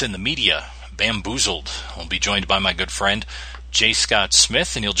race in the media, Bamboozled. I'll be joined by my good friend J. Scott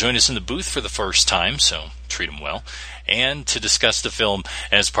Smith, and he'll join us in the booth for the first time, so treat him well, and to discuss the film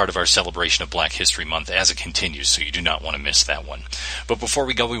as part of our celebration of Black History Month as it continues, so you do not want to miss that one. But before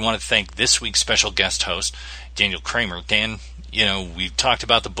we go, we want to thank this week's special guest host, Daniel Kramer. Dan, we've talked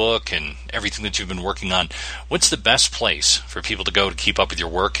about the book and everything that you've been working on. What's the best place for people to go to keep up with your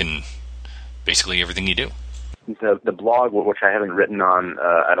work and basically everything you do? The blog, which I haven't written on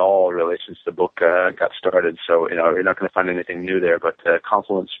at all really since the book got started, so you're not going to find anything new there. But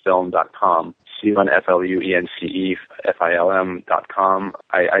confluencefilm.com, ConfluenceFilm.com.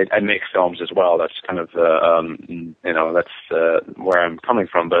 I make films as well. That's kind of that's where I'm coming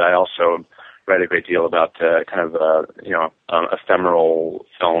from. But I also write a great deal about ephemeral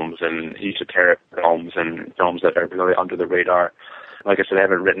films and esoteric films and films that are really under the radar. Like I said, I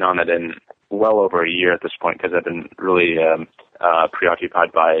haven't written on it in well over a year at this point because I've been really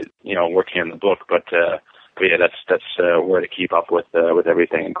preoccupied by working on the book. But But yeah, that's where to keep up with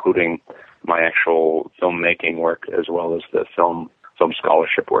everything, including my actual filmmaking work as well as the film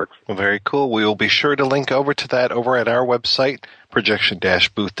scholarship work. Well, very cool. We will be sure to link over to that over at our website,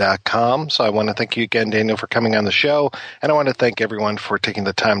 projection-booth.com. So I want to thank you again, Daniel, for coming on the show, and I want to thank everyone for taking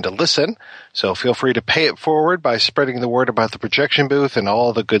the time to listen. So feel free to pay it forward by spreading the word about the Projection Booth and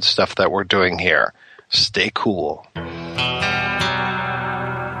all the good stuff that we're doing here. Stay cool.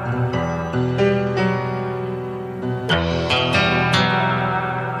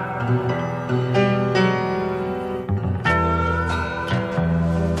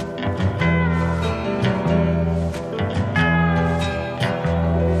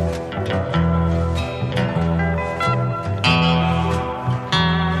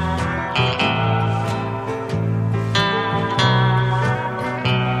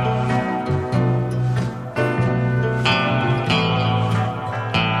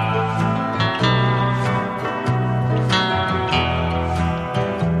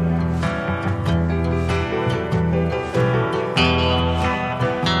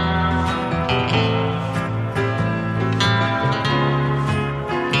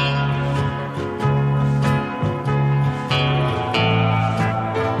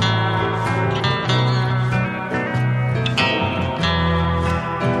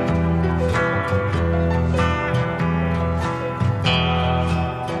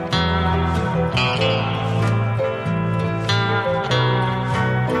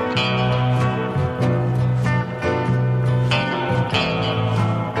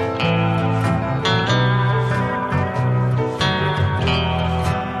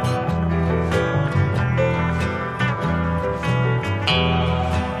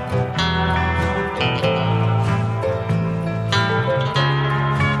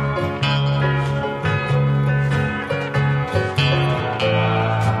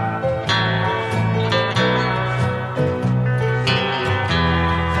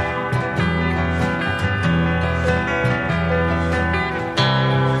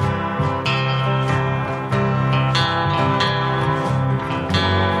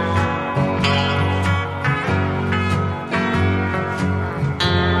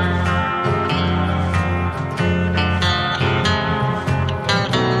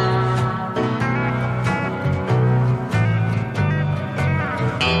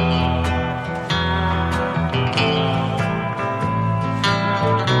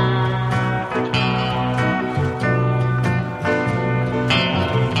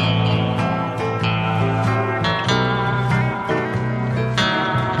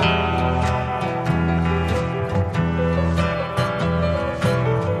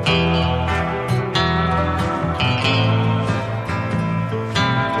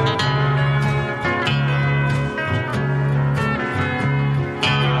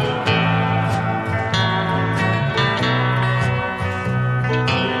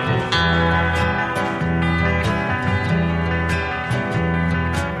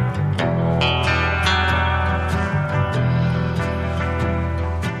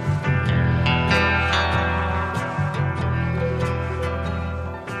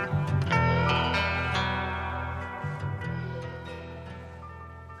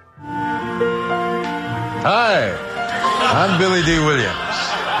 Hi, I'm Billy Dee Williams.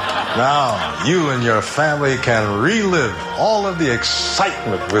 Now, you and your family can relive all of the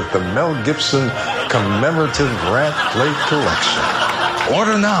excitement with the Mel Gibson Commemorative Grant Plate Collection.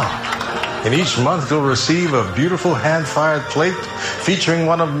 Order now. And each month you'll receive a beautiful hand-fired plate featuring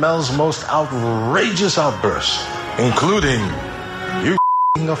one of Mel's most outrageous outbursts, including, "You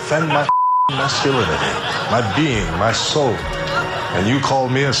offend my masculinity, my being, my soul, and you call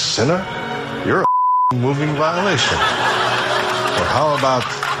me a sinner? You're a moving violation." Or how about,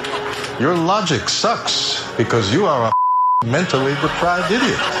 "Your logic sucks because you are a mentally deprived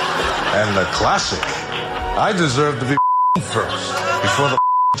idiot." And the classic, "I deserve to be first before the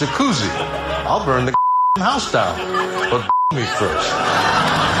jacuzzi. I'll burn the house down, but me first."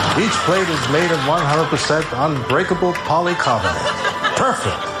 Each plate is made of 100% unbreakable polycarbonate.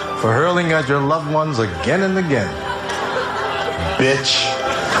 Perfect for hurling at your loved ones again and again. Bitch.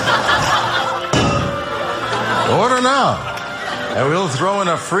 Order now, and we'll throw in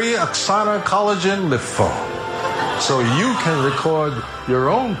a free Oxana collagen lip foam, so you can record your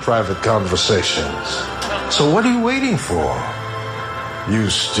own private conversations. So what are you waiting for? You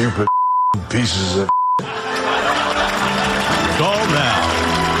stupid pieces of